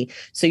many.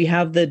 So you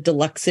have the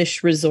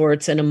deluxe-ish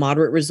resorts and a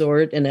moderate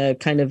resort and a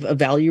kind of a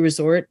value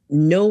resort,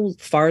 no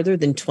farther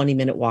than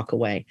 20-minute walk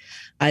away.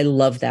 I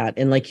love that.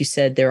 And like you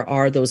said, there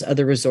are those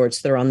other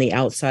resorts that are on the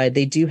outside.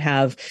 They do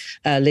have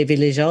Les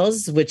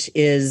Villages, which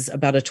is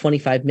about a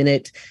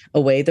 25-minute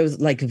away. Those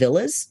like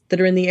villas that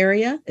are in the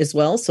area as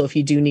well. So if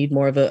you do need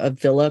more of a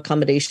villa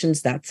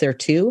accommodations, that's there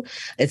too.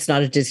 It's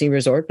not a Disney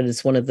resort, but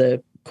it's one of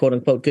the quote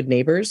unquote good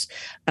neighbors.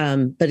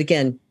 But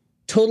again,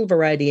 total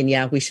variety. And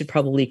yeah, we should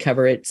probably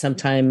cover it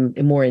sometime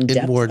more in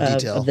depth more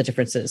detail of the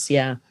differences.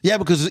 Yeah. Yeah,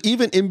 because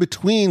even in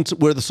between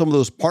where some of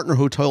those partner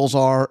hotels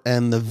are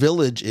and the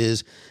village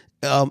is,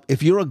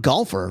 if you're a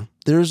golfer,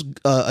 there's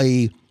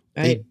a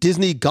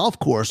Disney golf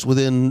course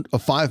within a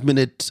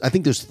 5-minute. I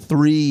think there's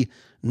 3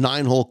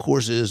 9-hole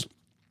courses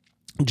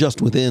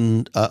just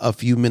within a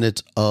few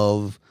minutes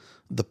of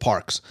the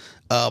parks.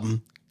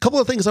 Couple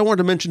of things I wanted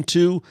to mention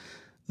too.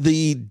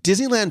 The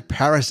Disneyland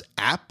Paris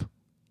app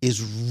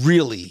is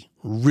really,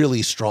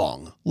 really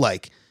strong.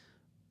 Like,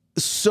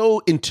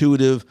 so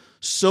intuitive,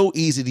 so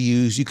easy to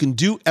use. You can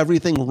do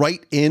everything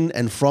right in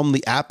and from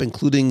the app,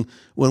 including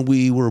when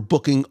we were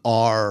booking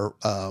our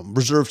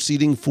reserved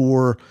seating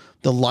for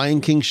the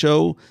Lion King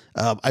show.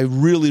 I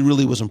really,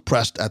 really was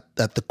impressed at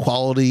the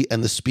quality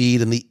and the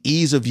speed and the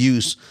ease of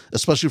use,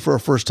 especially for a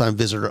first-time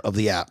visitor of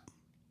the app.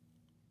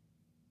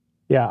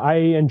 Yeah, I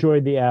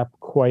enjoyed the app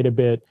quite a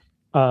bit.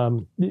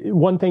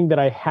 One thing that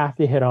I have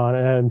to hit on,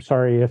 and I'm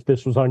sorry if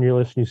this was on your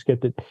list and you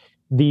skipped it,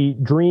 the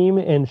Dream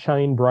and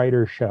Shine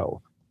Brighter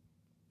show.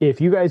 If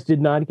you guys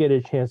did not get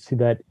a chance to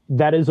that,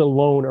 that is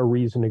alone a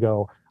reason to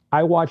go.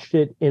 I watched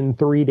it in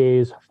 3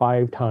 days,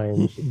 5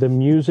 times. The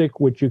music,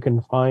 which you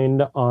can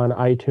find on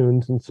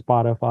iTunes and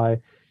Spotify,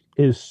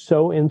 is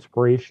so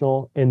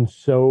inspirational and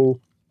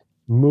so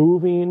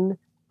moving.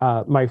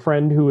 My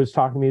friend who was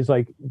talking to me is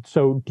like,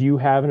 so do you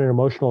have an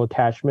emotional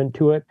attachment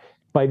to it?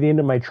 By the end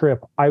of my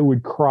trip, I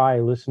would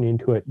cry listening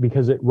to it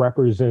because it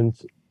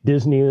represents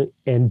Disney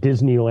and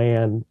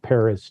Disneyland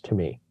Paris to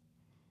me.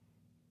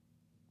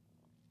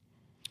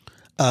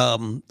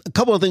 A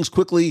couple of things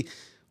quickly.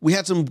 We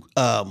had some,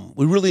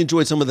 we really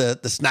enjoyed some of the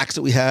snacks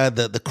that we had,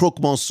 the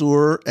croque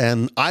monsieur,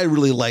 and I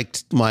really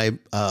liked my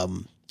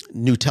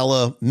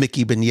Nutella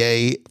Mickey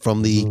beignet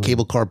from the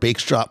cable car bake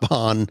shop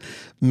on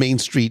Main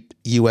Street,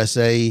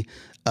 USA.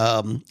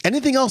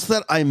 Anything else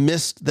that I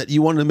missed that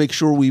you wanted to make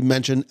sure we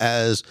mention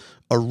as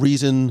a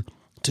reason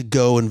to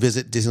go and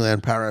visit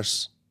Disneyland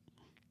Paris?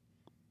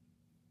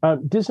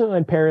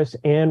 Disneyland Paris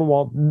and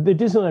the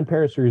Disneyland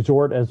Paris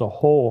resort as a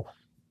whole,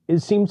 it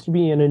seems to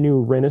be in a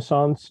new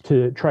renaissance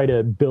to try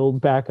to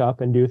build back up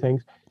and do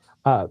things.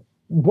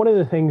 One of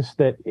the things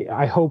that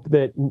I hope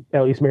that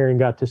at least Marion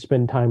got to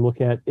spend time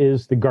looking at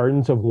is the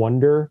Gardens of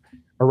Wonder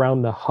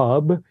around the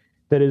hub.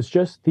 That is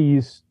just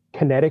these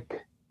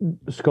kinetic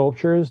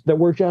sculptures that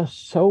were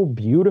just so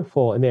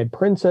beautiful, and they had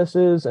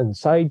princesses and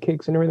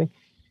sidekicks and everything.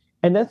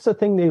 And that's the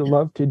thing they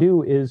love to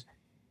do, is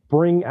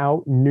bring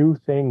out new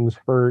things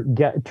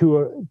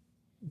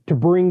to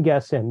bring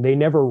guests in. They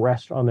never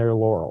rest on their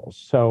laurels.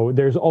 So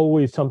there's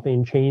always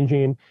something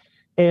changing.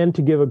 And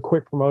to give a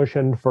quick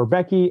promotion for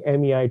Becky,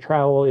 MEI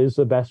Travel is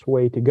the best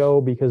way to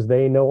go because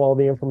they know all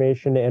the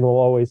information and will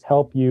always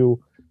help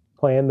you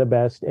plan the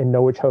best and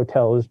know which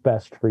hotel is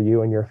best for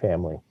you and your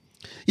family.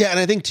 Yeah, and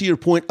I think to your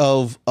point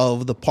of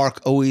the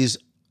park, always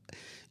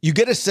you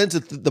get a sense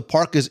that the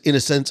park is in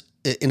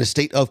a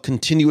state of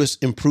continuous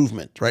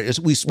improvement, right?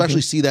 We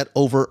especially see that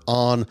over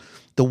on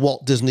the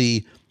Walt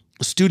Disney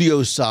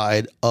Studios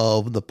side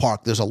of the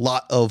park. There's a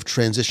lot of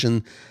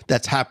transition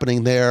that's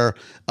happening there.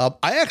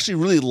 I actually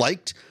really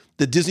liked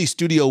the Disney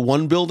Studio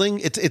One building.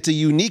 It's a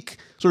unique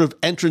sort of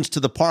entrance to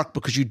the park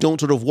because you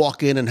don't sort of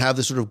walk in and have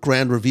this sort of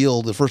grand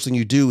reveal. The first thing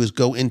you do is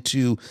go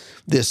into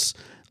this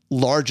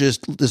large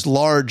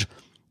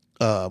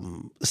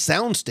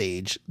sound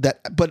stage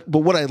but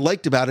what I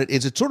liked about it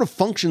is it sort of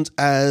functions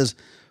as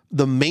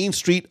the main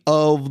street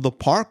of the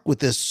park with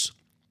this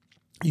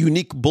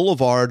unique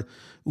boulevard,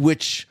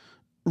 which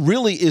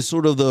really is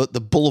sort of the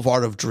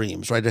boulevard of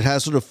dreams, right? It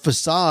has sort of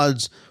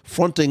facades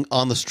fronting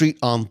on the street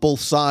on both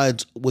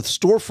sides with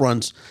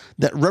storefronts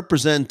that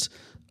represent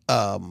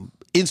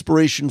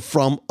inspiration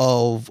from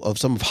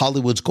some of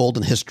Hollywood's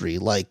golden history,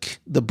 like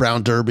the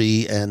Brown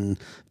Derby and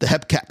the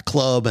Hepcat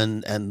Club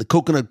and the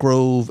Coconut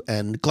Grove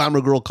and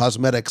Glamour Girl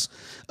Cosmetics.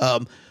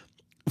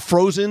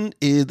 Frozen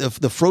is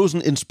the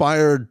Frozen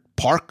inspired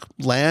park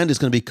land is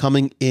going to be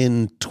coming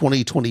in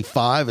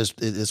 2025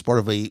 as part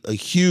of a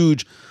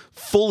huge,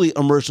 fully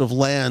immersive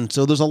land.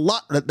 So there's a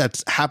lot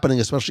that's happening,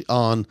 especially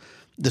on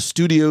the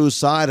studios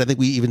side. I think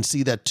we even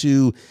see that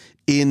too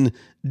in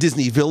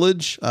Disney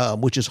Village,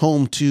 which is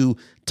home to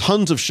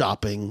tons of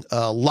shopping,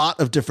 a lot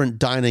of different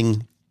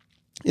dining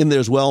in there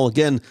as well.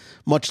 Again,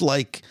 much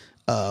like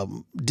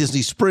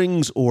Disney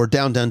Springs or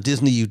Downtown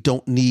Disney, you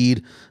don't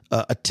need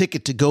a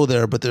ticket to go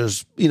there, but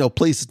there's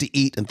places to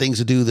eat and things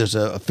to do. There's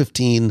a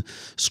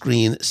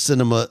 15-screen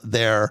cinema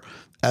there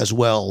as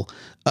well.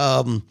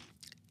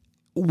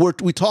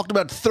 We talked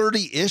about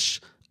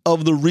 30-ish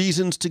of the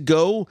reasons to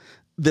go.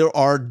 There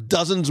are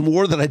dozens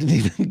more that I didn't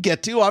even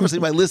get to. Obviously,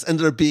 my list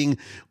ended up being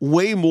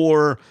way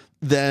more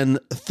than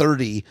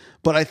 30.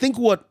 But I think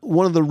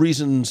one of the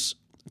reasons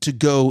to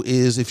go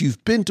is if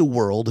you've been to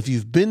World, if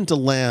you've been to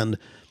Land,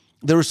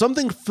 there is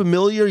something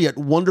familiar yet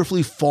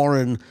wonderfully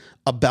foreign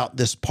about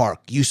this park.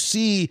 You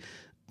see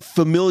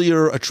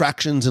familiar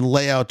attractions and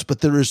layouts,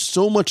 but there is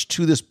so much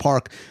to this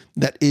park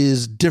that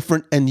is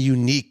different and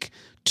unique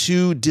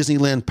to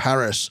Disneyland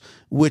Paris,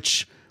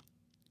 which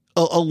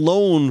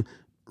alone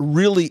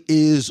really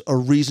is a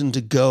reason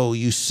to go.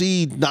 You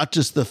see not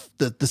just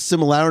the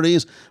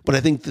similarities, but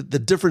I think that the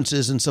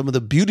differences in some of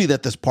the beauty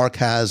that this park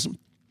has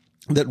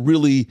that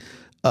really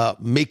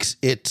makes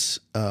it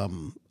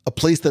a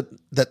place that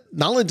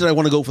not only did I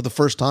want to go for the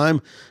first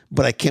time,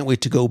 but I can't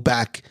wait to go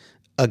back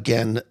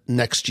again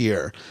next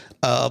year.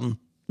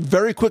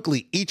 Very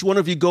quickly, each one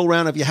of you go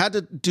around. If you had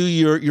to do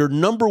your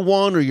number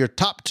one or your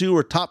top two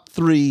or top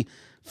three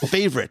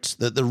favorites,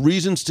 the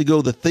reasons to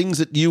go, the things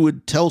that you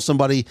would tell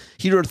somebody,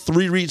 here are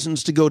 3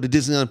 reasons to go to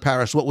Disneyland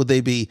Paris, what would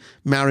they be?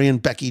 Marion,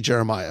 Becky,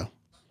 Jeremiah.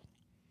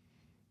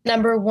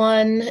 Number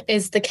 1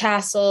 is the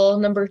castle.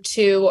 Number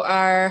 2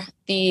 are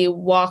the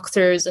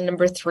walkthroughs. And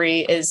number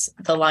 3 is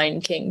the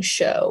Lion King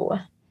show.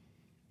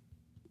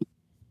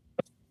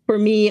 For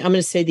me, I'm going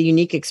to say the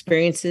unique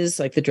experiences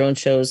like the drone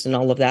shows and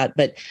all of that.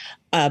 But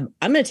I'm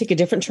going to take a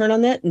different turn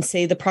on that and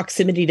say the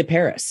proximity to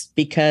Paris,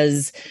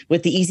 because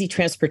with the easy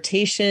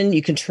transportation,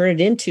 you can turn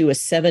it into a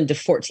 7 to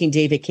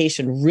 14-day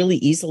vacation really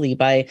easily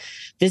by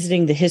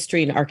visiting the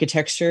history and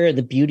architecture and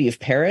the beauty of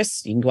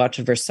Paris. You can go out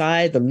to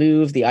Versailles, the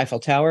Louvre, the Eiffel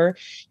Tower.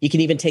 You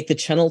can even take the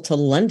Channel to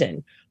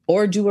London,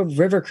 or do a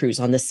river cruise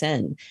on the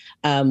Seine,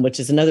 which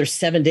is another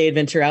 7-day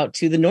adventure out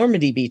to the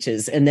Normandy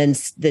beaches, and then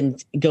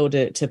go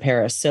to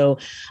Paris. So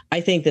I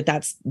think that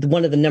that's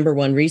one of the number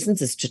one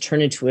reasons, is to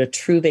turn into a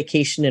true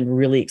vacation and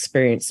really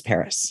experience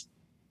Paris.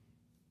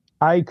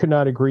 I could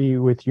not agree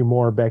with you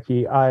more,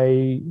 Becky.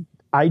 I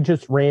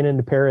just ran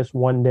into Paris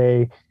one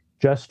day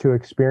just to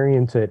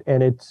experience it,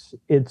 and it's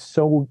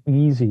so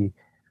easy.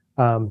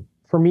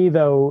 For me,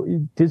 though,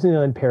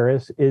 Disneyland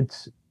Paris,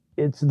 it's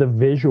the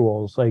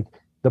visuals. Like,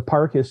 the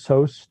park is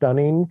so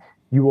stunning,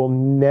 you will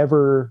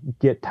never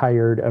get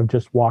tired of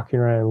just walking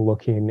around and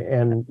looking.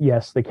 And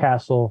yes, the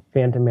castle,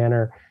 Phantom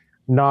Manor,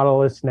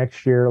 Nautilus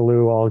next year,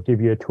 Lou, I'll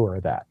give you a tour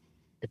of that.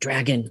 The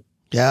dragon.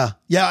 Yeah.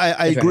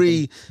 I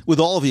agree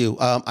with all of you.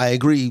 I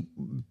agree.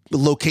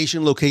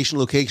 Location.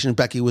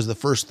 Becky was the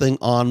first thing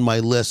on my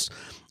list.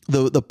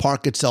 The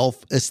park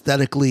itself,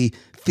 aesthetically,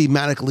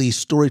 thematically,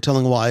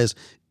 storytelling wise,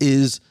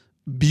 is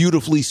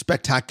beautifully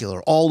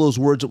spectacular. All those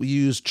words that we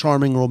use,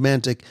 charming,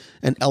 romantic,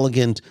 and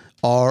elegant,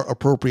 are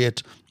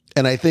appropriate.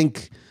 And I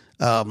think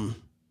I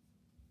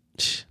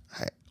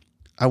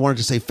wanted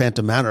to say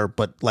Phantom Manor,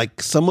 but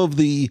like some of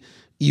the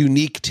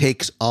unique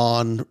takes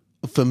on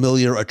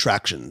familiar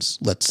attractions,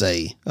 let's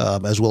say,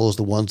 as well as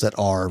the ones that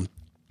are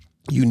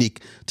unique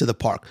to the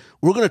park.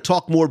 We're going to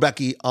talk more,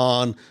 Becky,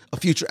 on a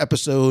future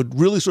episode,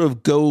 really sort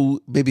of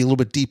go maybe a little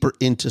bit deeper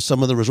into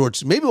some of the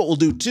resorts. Maybe what we'll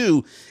do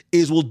too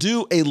is we'll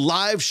do a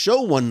live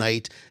show one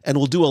night, and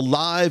we'll do a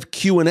live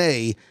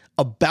Q&A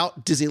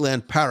about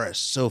Disneyland Paris.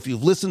 So if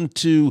you've listened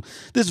to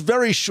this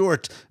very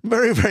short,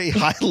 very, very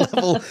high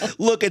level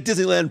look at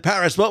Disneyland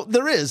Paris, well,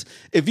 there is.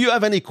 If you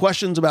have any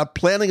questions about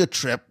planning a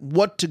trip,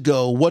 what to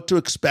go, what to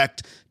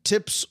expect,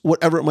 tips,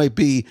 whatever it might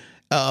be,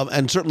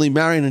 and certainly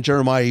Marion and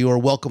Jeremiah, you are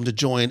welcome to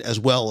join as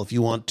well if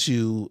you want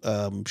to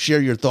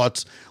share your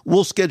thoughts.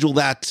 We'll schedule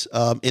that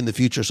in the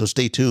future, so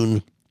stay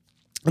tuned,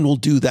 and we'll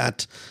do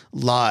that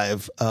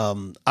live.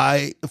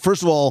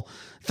 First of all,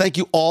 thank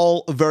you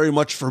all very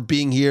much for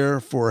being here,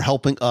 for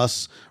helping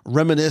us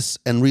reminisce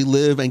and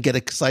relive and get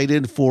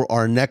excited for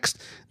our next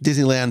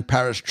Disneyland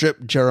Paris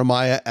trip.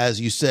 Jeremiah,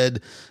 as you said,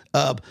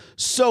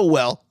 so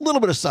well, a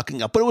little bit of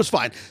sucking up, but it was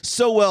fine.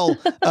 So well,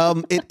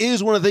 it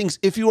is one of the things,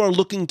 if you are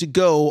looking to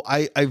go,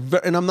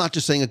 and I'm not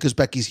just saying it because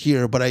Becky's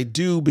here, but I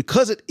do,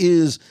 because it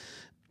is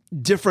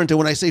different. And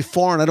when I say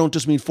foreign, I don't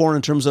just mean foreign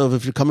in terms of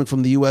if you're coming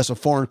from the US, a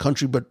foreign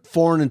country, but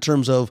foreign in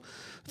terms of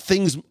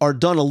things are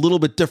done a little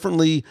bit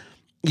differently.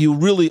 You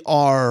really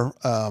are,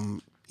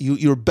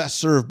 you're best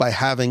served by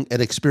having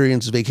an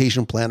experienced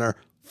vacation planner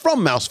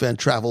from Mouse Fan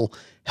Travel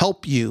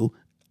help you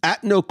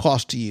at no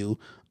cost to you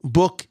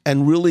book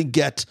and really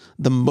get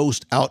the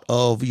most out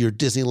of your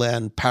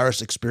Disneyland Paris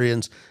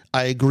experience.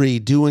 I agree.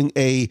 Doing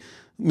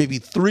maybe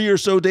 3 or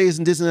so days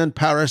in Disneyland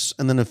Paris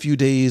and then a few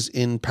days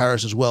in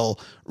Paris as well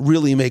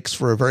really makes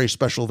for a very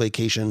special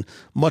vacation,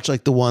 much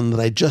like the one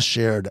that I just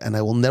shared. And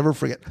I will never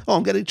forget. Oh,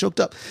 I'm getting choked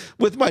up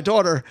with my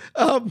daughter.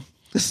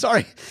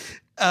 Sorry.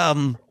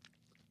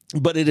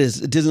 But it is,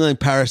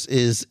 Disneyland Paris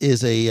is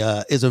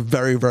a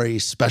very, very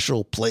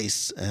special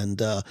place.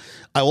 And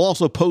I will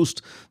also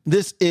post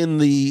this in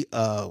the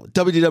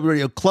WDW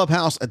Radio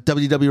Clubhouse at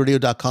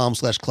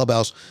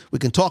wdwradio.com/clubhouse. We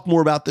can talk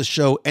more about this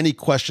show, any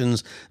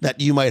questions that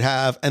you might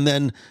have. And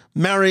then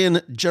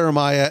Marion,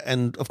 Jeremiah,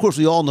 and of course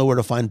we all know where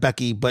to find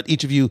Becky, but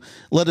each of you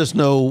let us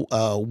know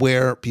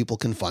where people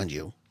can find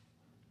you.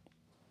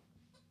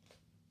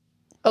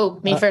 Oh,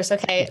 me first.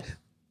 Okay.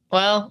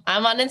 Well,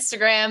 I'm on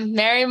Instagram,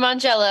 Mary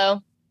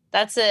Mongello.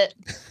 That's it.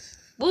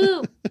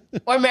 Woo.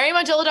 Or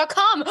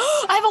MaryMongello.com.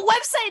 I have a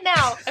website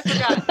now. I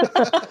forgot.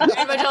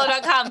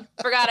 MaryMongello.com.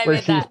 Forgot I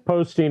made that. She's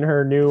posting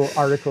her new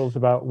articles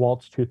about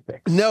Walt's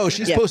toothpicks. No,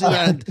 she's posting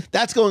that.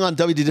 That's going on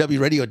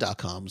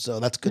WDWRadio.com. So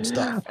that's good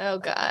stuff. Oh,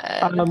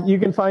 God. You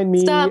can find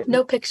me. Stop.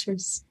 No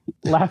pictures.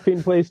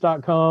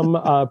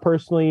 Laughingplace.com.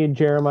 Personally,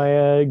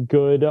 Jeremiah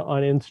Good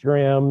on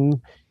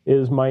Instagram.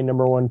 is my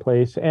number one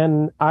place.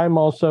 And I'm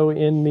also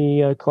in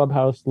the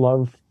clubhouse,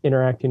 love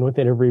interacting with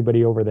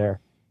everybody over there.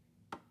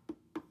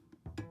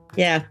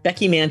 Yeah,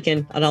 Becky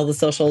Mankin on all the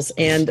socials.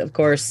 And of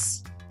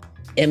course,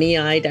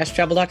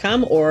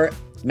 mei-travel.com or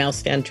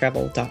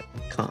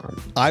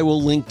mousefantravel.com. I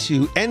will link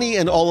to any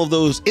and all of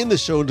those in the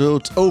show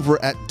notes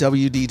over at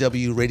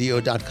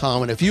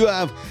wdwradio.com. And if you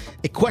have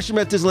a question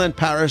about Disneyland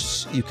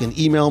Paris, you can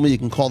email me. You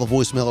can call the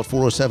voicemail at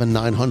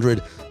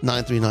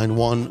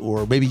 407-900-9391,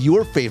 or maybe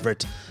your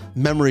favorite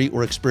memory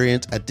or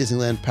experience at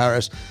Disneyland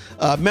Paris.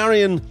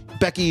 Marion,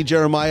 Becky,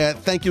 Jeremiah,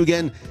 thank you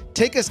again.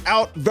 Take us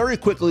out very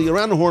quickly,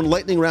 around the horn,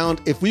 lightning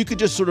round. If you could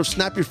just sort of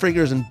snap your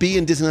fingers and be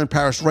in Disneyland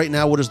Paris right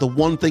now, what is the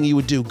one thing you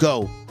would do?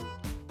 Go.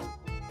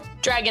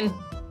 Dragon.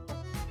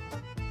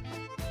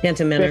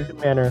 Phantom Manor. Phantom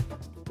Manor.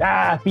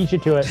 Beat you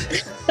to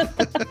it.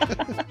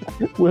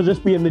 We'll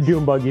just be in the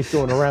Doom buggies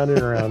going around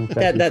and around.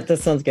 That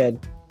sounds good.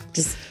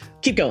 Just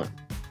keep going.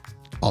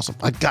 Awesome.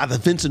 I got the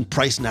Vincent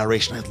Price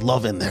narration. I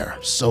love in there.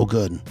 So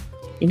good.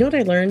 You know what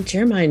I learned?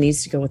 Jeremiah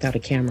needs to go without a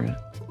camera.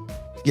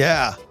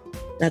 Yeah.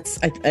 I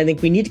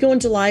think we need to go in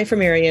July for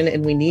Marion,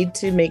 and we need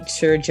to make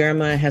sure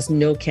Jeremiah has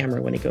no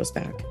camera when he goes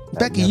back.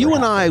 Becky, you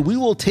and I, we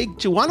will take.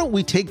 Why don't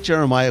we take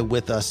Jeremiah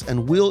with us?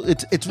 And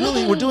it's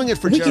really, we're doing it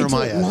for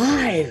Jeremiah. We could do it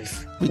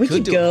live. We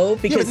could go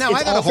because now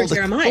it's all for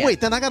Jeremiah. Oh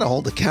wait, then I got to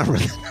hold the camera.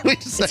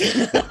 Wait a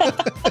second.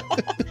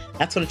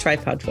 That's what a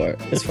tripod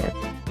is for.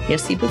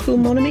 Merci beaucoup,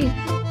 mon ami.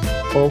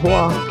 Au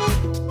revoir.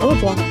 Au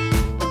revoir.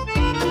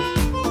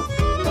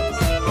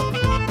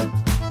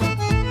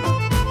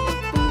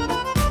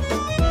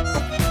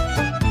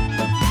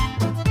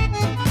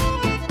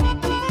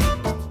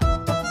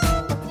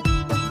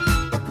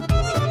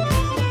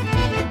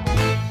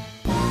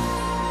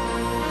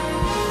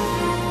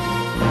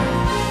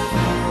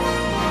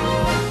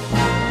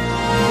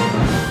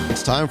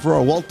 Time for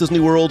our Walt Disney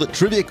World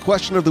Trivia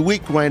Question of the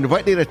Week, where I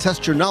invite you to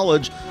test your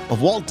knowledge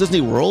of Walt Disney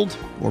World,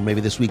 or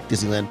maybe this week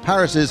Disneyland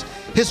Paris's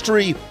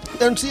history,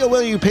 and see how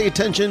well you pay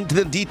attention to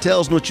the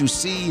details in what you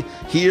see,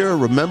 hear,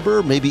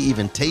 remember, maybe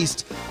even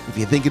taste. If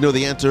you think you know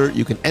the answer,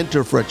 you can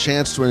enter for a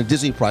chance to win a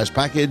Disney prize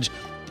package.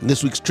 And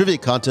this week's trivia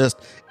contest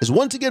is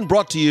once again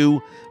brought to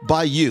you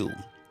by you.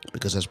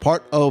 Because as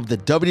part of the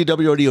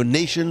WDW Radio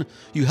Nation,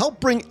 you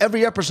help bring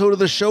every episode of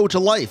the show to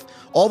life.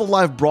 All the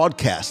live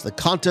broadcasts, the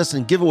contests,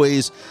 and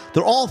giveaways,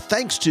 they're all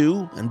thanks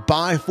to and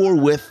by, for,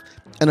 with,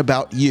 and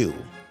about you.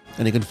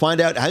 And you can find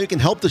out how you can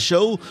help the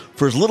show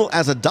for as little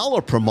as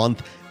 $1 per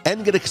month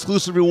and get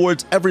exclusive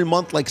rewards every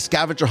month like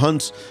scavenger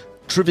hunts,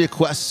 trivia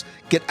quests,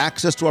 get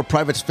access to our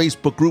private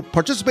Facebook group,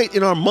 participate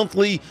in our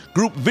monthly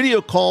group video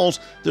calls,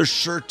 there's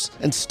shirts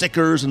and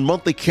stickers and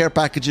monthly care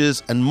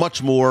packages and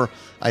much more.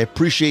 I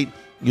appreciate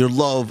your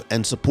love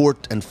and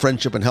support and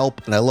friendship and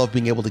help, and I love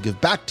being able to give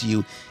back to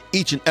you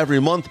each and every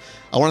month.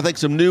 I want to thank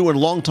some new and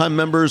longtime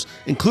members,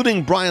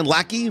 including Brian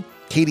Lackey,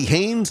 Katie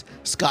Haynes,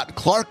 Scott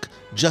Clark,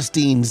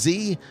 Justine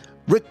Z,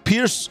 Rick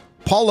Pierce,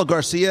 Paula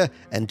Garcia,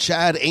 and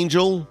Chad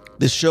Angel.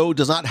 This show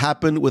does not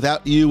happen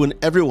without you and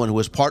everyone who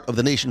is part of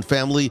the Nation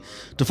family.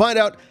 To find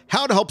out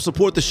how to help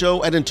support the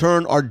show and in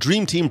turn our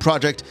Dream Team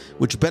project,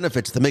 which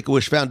benefits the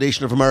Make-A-Wish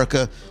Foundation of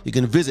America, you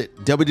can visit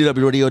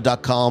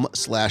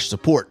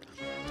wdwradio.com/support.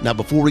 Now,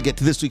 before we get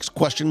to this week's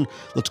question,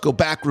 let's go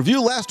back,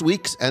 review last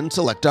week's, and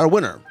select our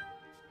winner.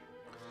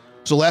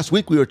 So last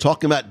week we were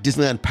talking about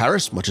Disneyland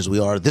Paris, much as we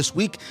are this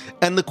week,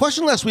 and the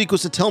question last week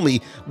was to tell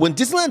me when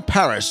Disneyland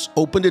Paris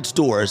opened its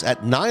doors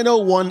at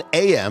 9:01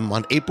 a.m.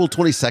 on April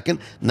 22nd,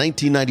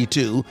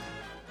 1992,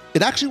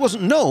 it actually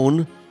wasn't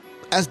known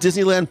as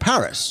Disneyland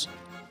Paris.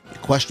 The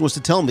question was to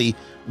tell me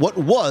what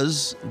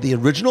was the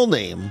original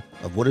name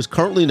of what is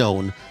currently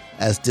known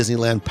as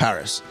Disneyland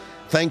Paris.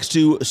 Thanks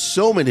to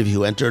so many of you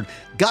who entered,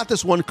 got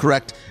this one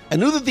correct, and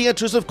knew that the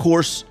answer is, of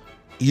course,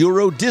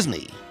 Euro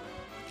Disney.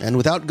 And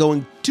without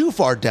going too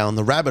far down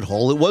the rabbit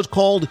hole, it was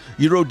called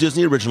Euro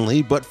Disney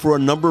originally, but for a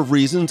number of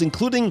reasons,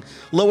 including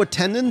low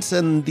attendance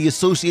and the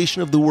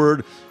association of the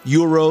word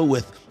Euro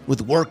with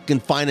work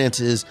and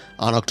finances,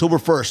 on October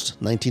 1st,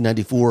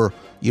 1994,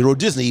 Euro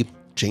Disney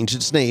changed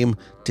its name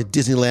to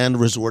Disneyland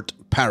Resort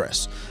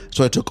Paris.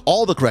 So I took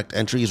all the correct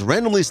entries,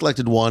 randomly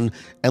selected one,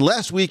 and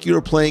last week you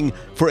were playing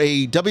for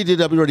a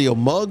WDW Radio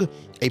mug,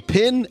 a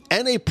pin,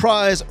 and a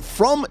prize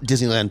from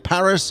Disneyland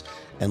Paris.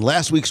 And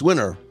last week's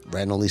winner,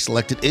 randomly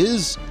selected,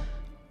 is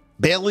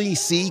Bailey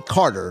C.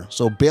 Carter.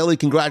 So Bailey,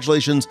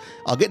 congratulations.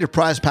 I'll get your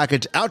prize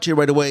package out to you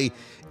right away.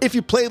 If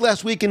you played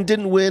last week and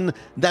didn't win,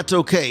 that's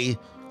okay,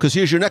 because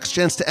here's your next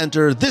chance to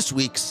enter this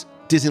week's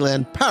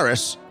Disneyland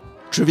Paris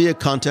Trivia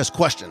Contest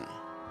question.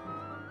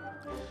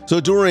 So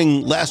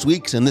during last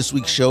week's and this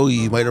week's show,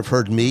 you might have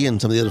heard me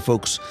and some of the other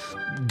folks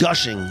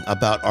gushing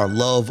about our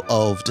love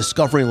of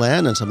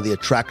Discoveryland and some of the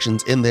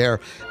attractions in there.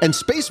 And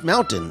Space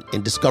Mountain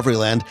in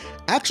Discoveryland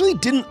actually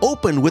didn't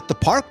open with the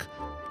park,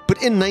 but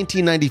in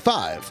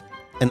 1995,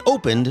 and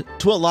opened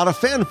to a lot of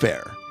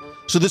fanfare.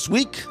 So this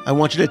week, I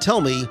want you to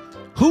tell me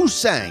who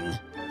sang,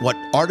 what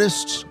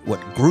artist, what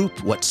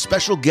group, what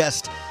special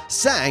guest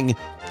sang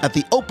at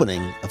the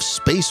opening of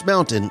Space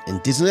Mountain in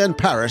Disneyland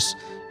Paris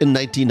in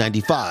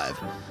 1995.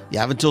 You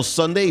have until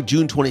Sunday,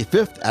 June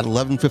 25th at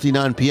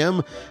 11:59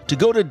 p.m. to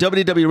go to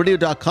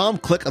WDWRadio.com,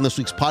 click on this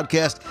week's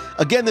podcast.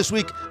 Again, this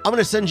week, I'm going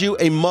to send you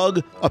a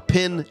mug, a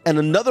pin, and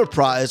another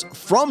prize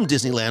from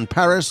Disneyland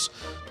Paris.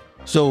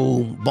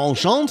 So, bon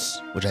chance,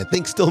 which I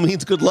think still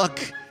means good luck,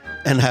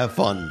 and have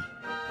fun.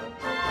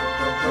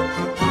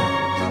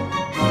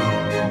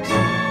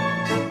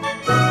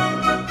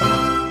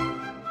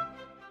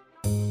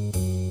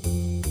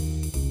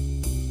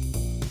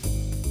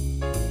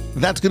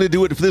 That's going to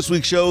do it for this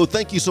week's show.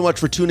 Thank you so much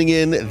for tuning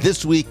in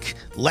this week,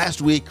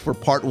 last week for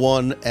part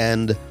one,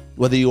 and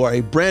whether you are a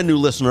brand new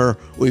listener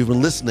or you've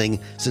been listening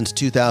since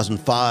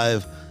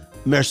 2005,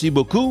 merci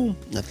beaucoup.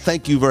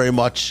 Thank you very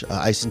much.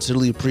 I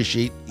sincerely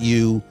appreciate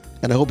you,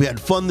 and I hope you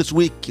had fun this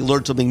week, you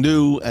learned something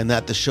new, and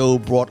that the show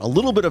brought a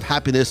little bit of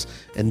happiness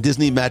and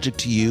Disney magic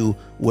to you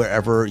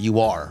wherever you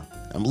are.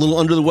 I'm a little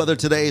under the weather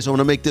today, so I'm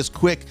going to make this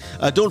quick.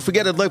 Don't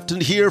forget, I'd like to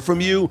hear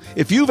from you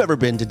if you've ever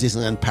been to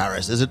Disneyland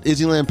Paris. Is it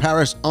Disneyland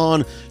Paris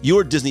on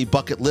your Disney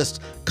bucket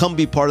list? Come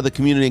be part of the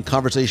community and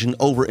conversation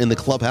over in the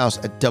clubhouse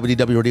at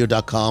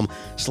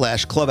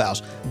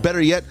wdwradio.com/clubhouse.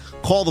 Better yet,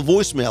 call the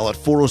voicemail at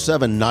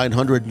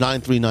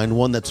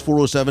 407-900-9391. That's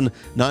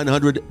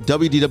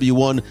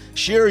 407-900-WDW1.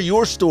 Share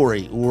your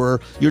story or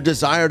your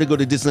desire to go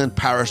to Disneyland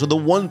Paris or the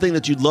one thing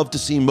that you'd love to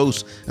see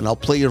most, and I'll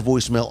play your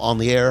voicemail on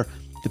the air.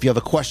 If you have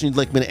a question you'd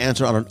like me to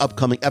answer on an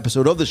upcoming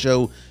episode of the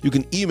show, you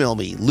can email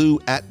me,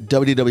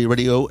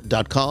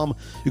 lou@wdwradio.com.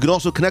 You can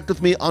also connect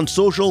with me on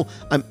social.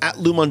 I'm at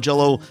Lou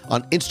Mongello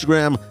on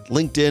Instagram,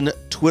 LinkedIn,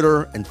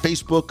 Twitter, and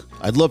Facebook.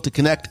 I'd love to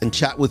connect and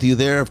chat with you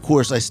there. Of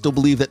course, I still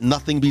believe that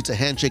nothing beats a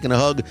handshake and a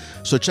hug.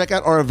 So check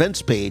out our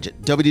events page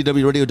at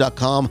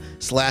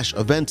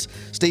wdwradio.com/events.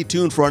 Stay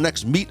tuned for our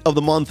next Meet of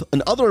the Month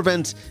and other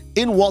events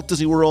in Walt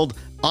Disney World,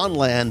 on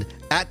land,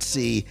 at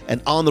sea, and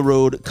on the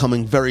road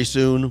coming very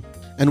soon.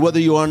 And whether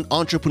you are an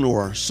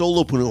entrepreneur,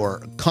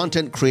 solopreneur,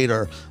 content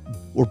creator,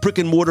 or brick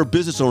and mortar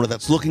business owner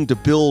that's looking to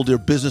build your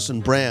business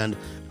and brand,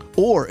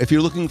 or if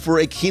you're looking for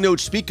a keynote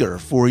speaker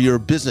for your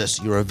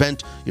business, your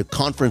event, your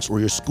conference, or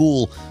your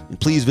school,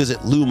 please visit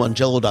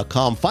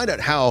LouMongello.com. Find out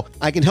how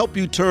I can help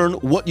you turn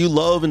what you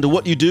love into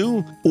what you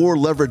do, or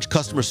leverage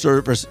customer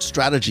service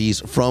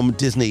strategies from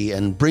Disney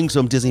and bring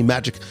some Disney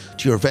magic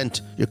to your event,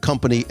 your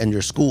company, and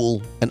your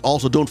school. And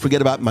also don't forget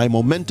about my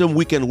Momentum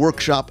Weekend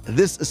Workshop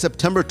this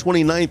September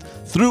 29th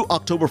through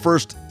October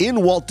 1st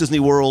in Walt Disney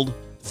World.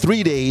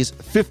 3 days,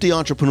 50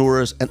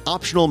 entrepreneurs, an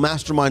optional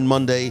Mastermind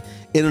Monday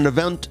in an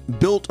event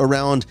built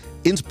around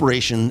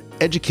inspiration,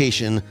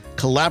 education,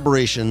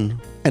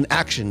 collaboration, and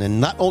action. And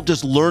not all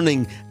just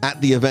learning at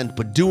the event,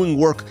 but doing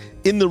work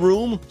in the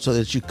room so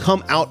that you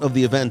come out of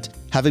the event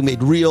having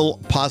made real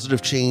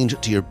positive change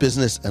to your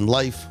business and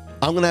life.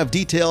 I'm going to have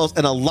details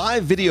and a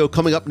live video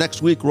coming up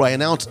next week where I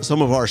announce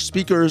some of our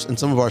speakers and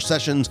some of our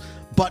sessions.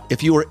 But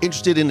if you are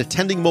interested in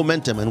attending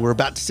Momentum, and we're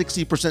about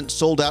 60%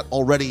 sold out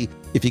already,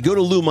 if you go to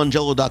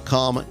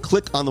LouMongello.com,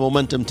 click on the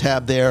Momentum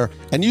tab there,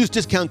 and use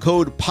discount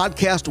code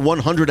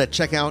PODCAST100 at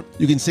checkout,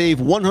 you can save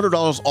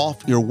 $100 off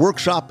your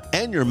workshop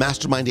and your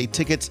Mastermind Day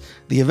tickets.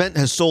 The event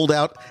has sold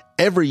out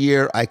every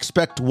year. I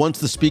expect once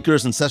the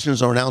speakers and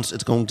sessions are announced,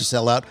 it's going to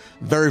sell out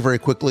very, very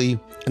quickly.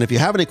 And if you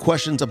have any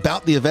questions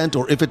about the event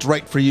or if it's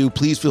right for you,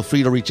 please feel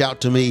free to reach out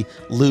to me,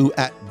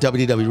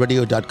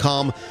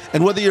 lou@wdwradio.com.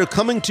 And whether you're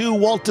coming to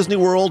Walt Disney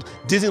World,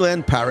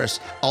 Disneyland Paris,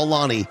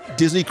 Aulani,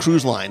 Disney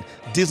Cruise Line,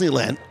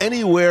 Disneyland,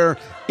 anywhere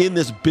in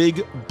this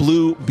big,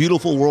 blue,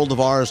 beautiful world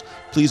of ours,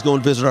 please go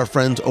and visit our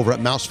friends over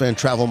at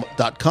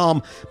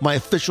mousefantravel.com, my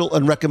official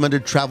and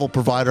recommended travel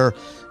provider.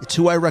 It's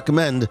who I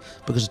recommend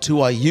because it's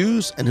who I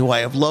use and who I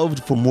have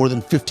loved for more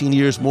than 15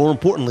 years. More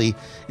importantly,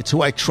 it's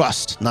who I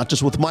trust, not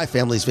just with my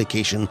family's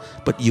vacation,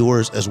 but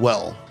yours as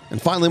well.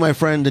 And finally, my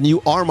friend, and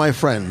you are my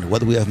friend,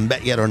 whether we have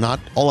met yet or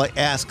not, all I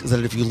ask is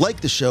that if you like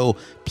the show,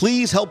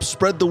 please help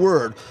spread the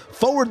word.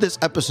 Forward this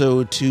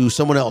episode to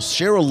someone else.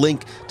 Share a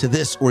link to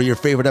this or your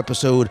favorite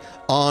episode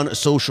on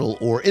social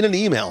or in an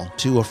email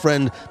to a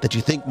friend that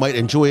you think might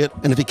enjoy it.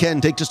 And if you can,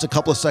 take just a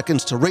couple of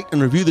seconds to rate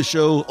and review the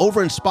show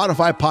over in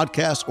Spotify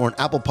Podcasts or an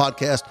Apple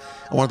Podcast.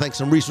 I want to thank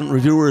some recent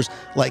reviewers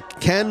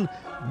like Ken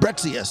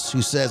Bretzius,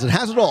 who says, it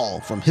has it all,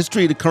 from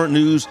history to current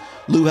news.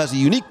 Lou has a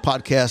unique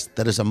podcast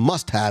that is a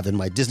must-have in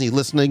my Disney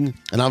listening.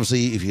 And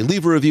obviously, if you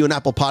leave a review in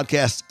Apple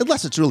Podcasts,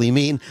 unless it's really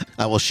mean,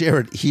 I will share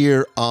it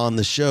here on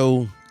the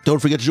show. Don't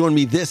forget to join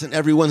me this and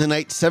every Wednesday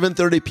night,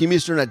 7:30 p.m.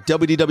 Eastern at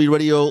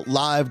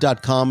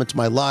wdwradiolive.com. It's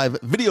my live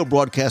video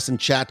broadcast and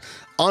chat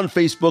on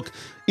Facebook,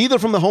 either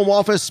from the home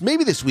office.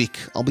 Maybe this week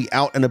I'll be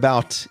out and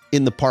about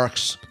in the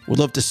parks. Would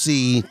love to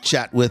see,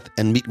 chat with,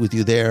 and meet with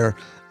you there.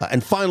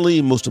 And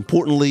finally, most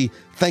importantly,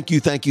 thank you,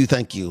 thank you,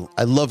 thank you.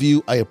 I love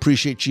you. I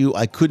appreciate you.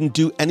 I couldn't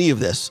do any of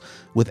this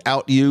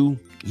without you.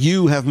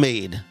 You have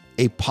made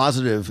a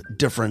positive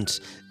difference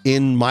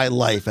in my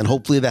life, and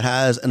hopefully that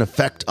has an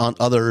effect on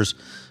others.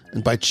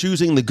 And by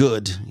choosing the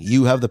good,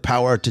 you have the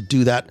power to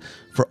do that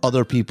for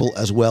other people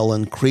as well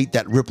and create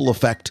that ripple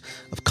effect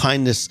of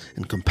kindness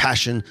and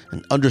compassion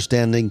and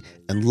understanding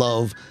and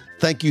love.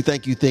 Thank you,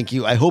 thank you, thank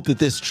you. I hope that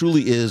this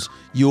truly is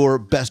your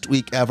best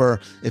week ever.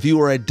 If you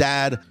are a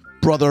dad,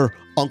 brother,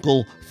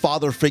 uncle,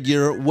 father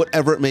figure,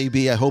 whatever it may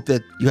be, I hope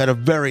that you had a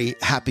very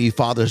happy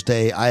Father's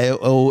Day. I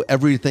owe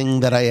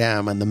everything that I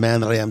am and the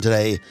man that I am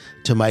today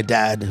to my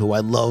dad, who I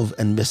love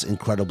and miss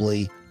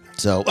incredibly.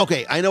 So,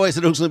 okay, I know I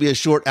said it was going to be a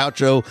short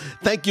outro.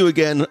 Thank you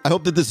again. I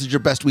hope that this is your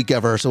best week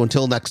ever. So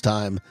until next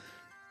time,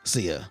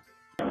 see ya.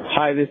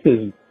 Hi, this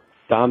is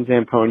Dom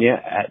Zamponia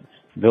at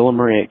Villa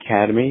Maria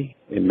Academy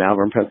in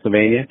Malvern,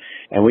 Pennsylvania.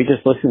 And we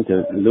just listened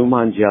to Lou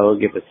Mangello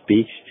give a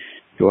speech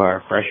to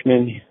our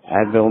freshmen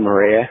at Villa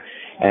Maria.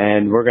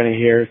 And we're going to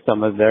hear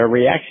some of their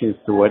reactions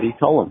to what he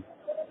told them.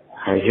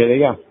 All right, here they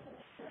go.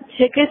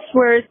 Tickets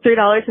were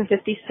 $3.50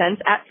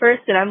 at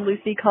first, and I'm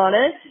Lucy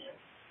Connis.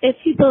 If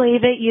you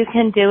believe it, you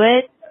can do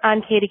it.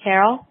 I'm Katie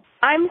Carroll.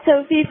 I'm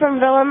Sophie from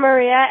Villa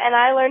Maria, and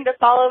I learned to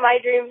follow my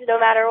dreams no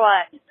matter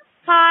what.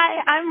 Hi,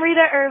 I'm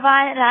Rita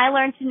Irvine, and I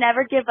learned to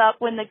never give up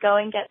when the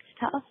going gets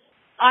tough.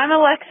 I'm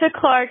Alexa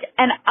Clark,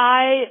 and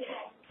I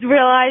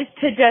realized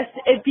to just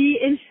be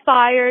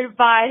inspired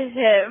by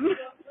him.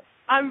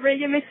 I'm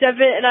Reagan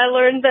McDevitt, and I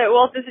learned that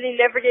Walt Disney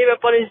never gave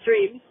up on his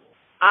dreams.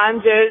 I'm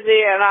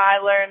Josie, and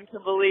I learned to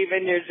believe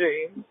in your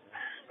dreams.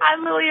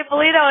 I'm Lilia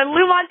Polito, and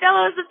Lou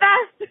Montello is the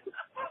best.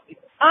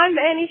 I'm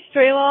Annie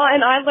Strelaw,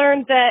 and I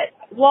learned that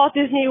Walt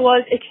Disney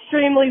was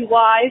extremely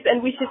wise,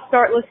 and we should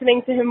start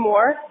listening to him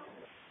more.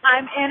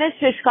 I'm Anna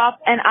Shishkop,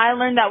 and I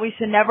learned that we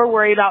should never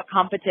worry about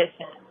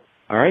competition.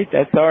 All right,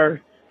 that's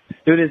our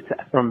students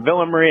from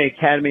Villa Maria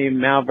Academy in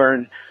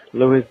Malvern.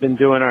 Lou has been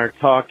doing our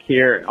talk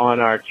here on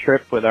our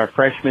trip with our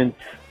freshmen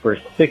for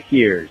 6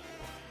 years.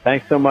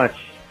 Thanks so much.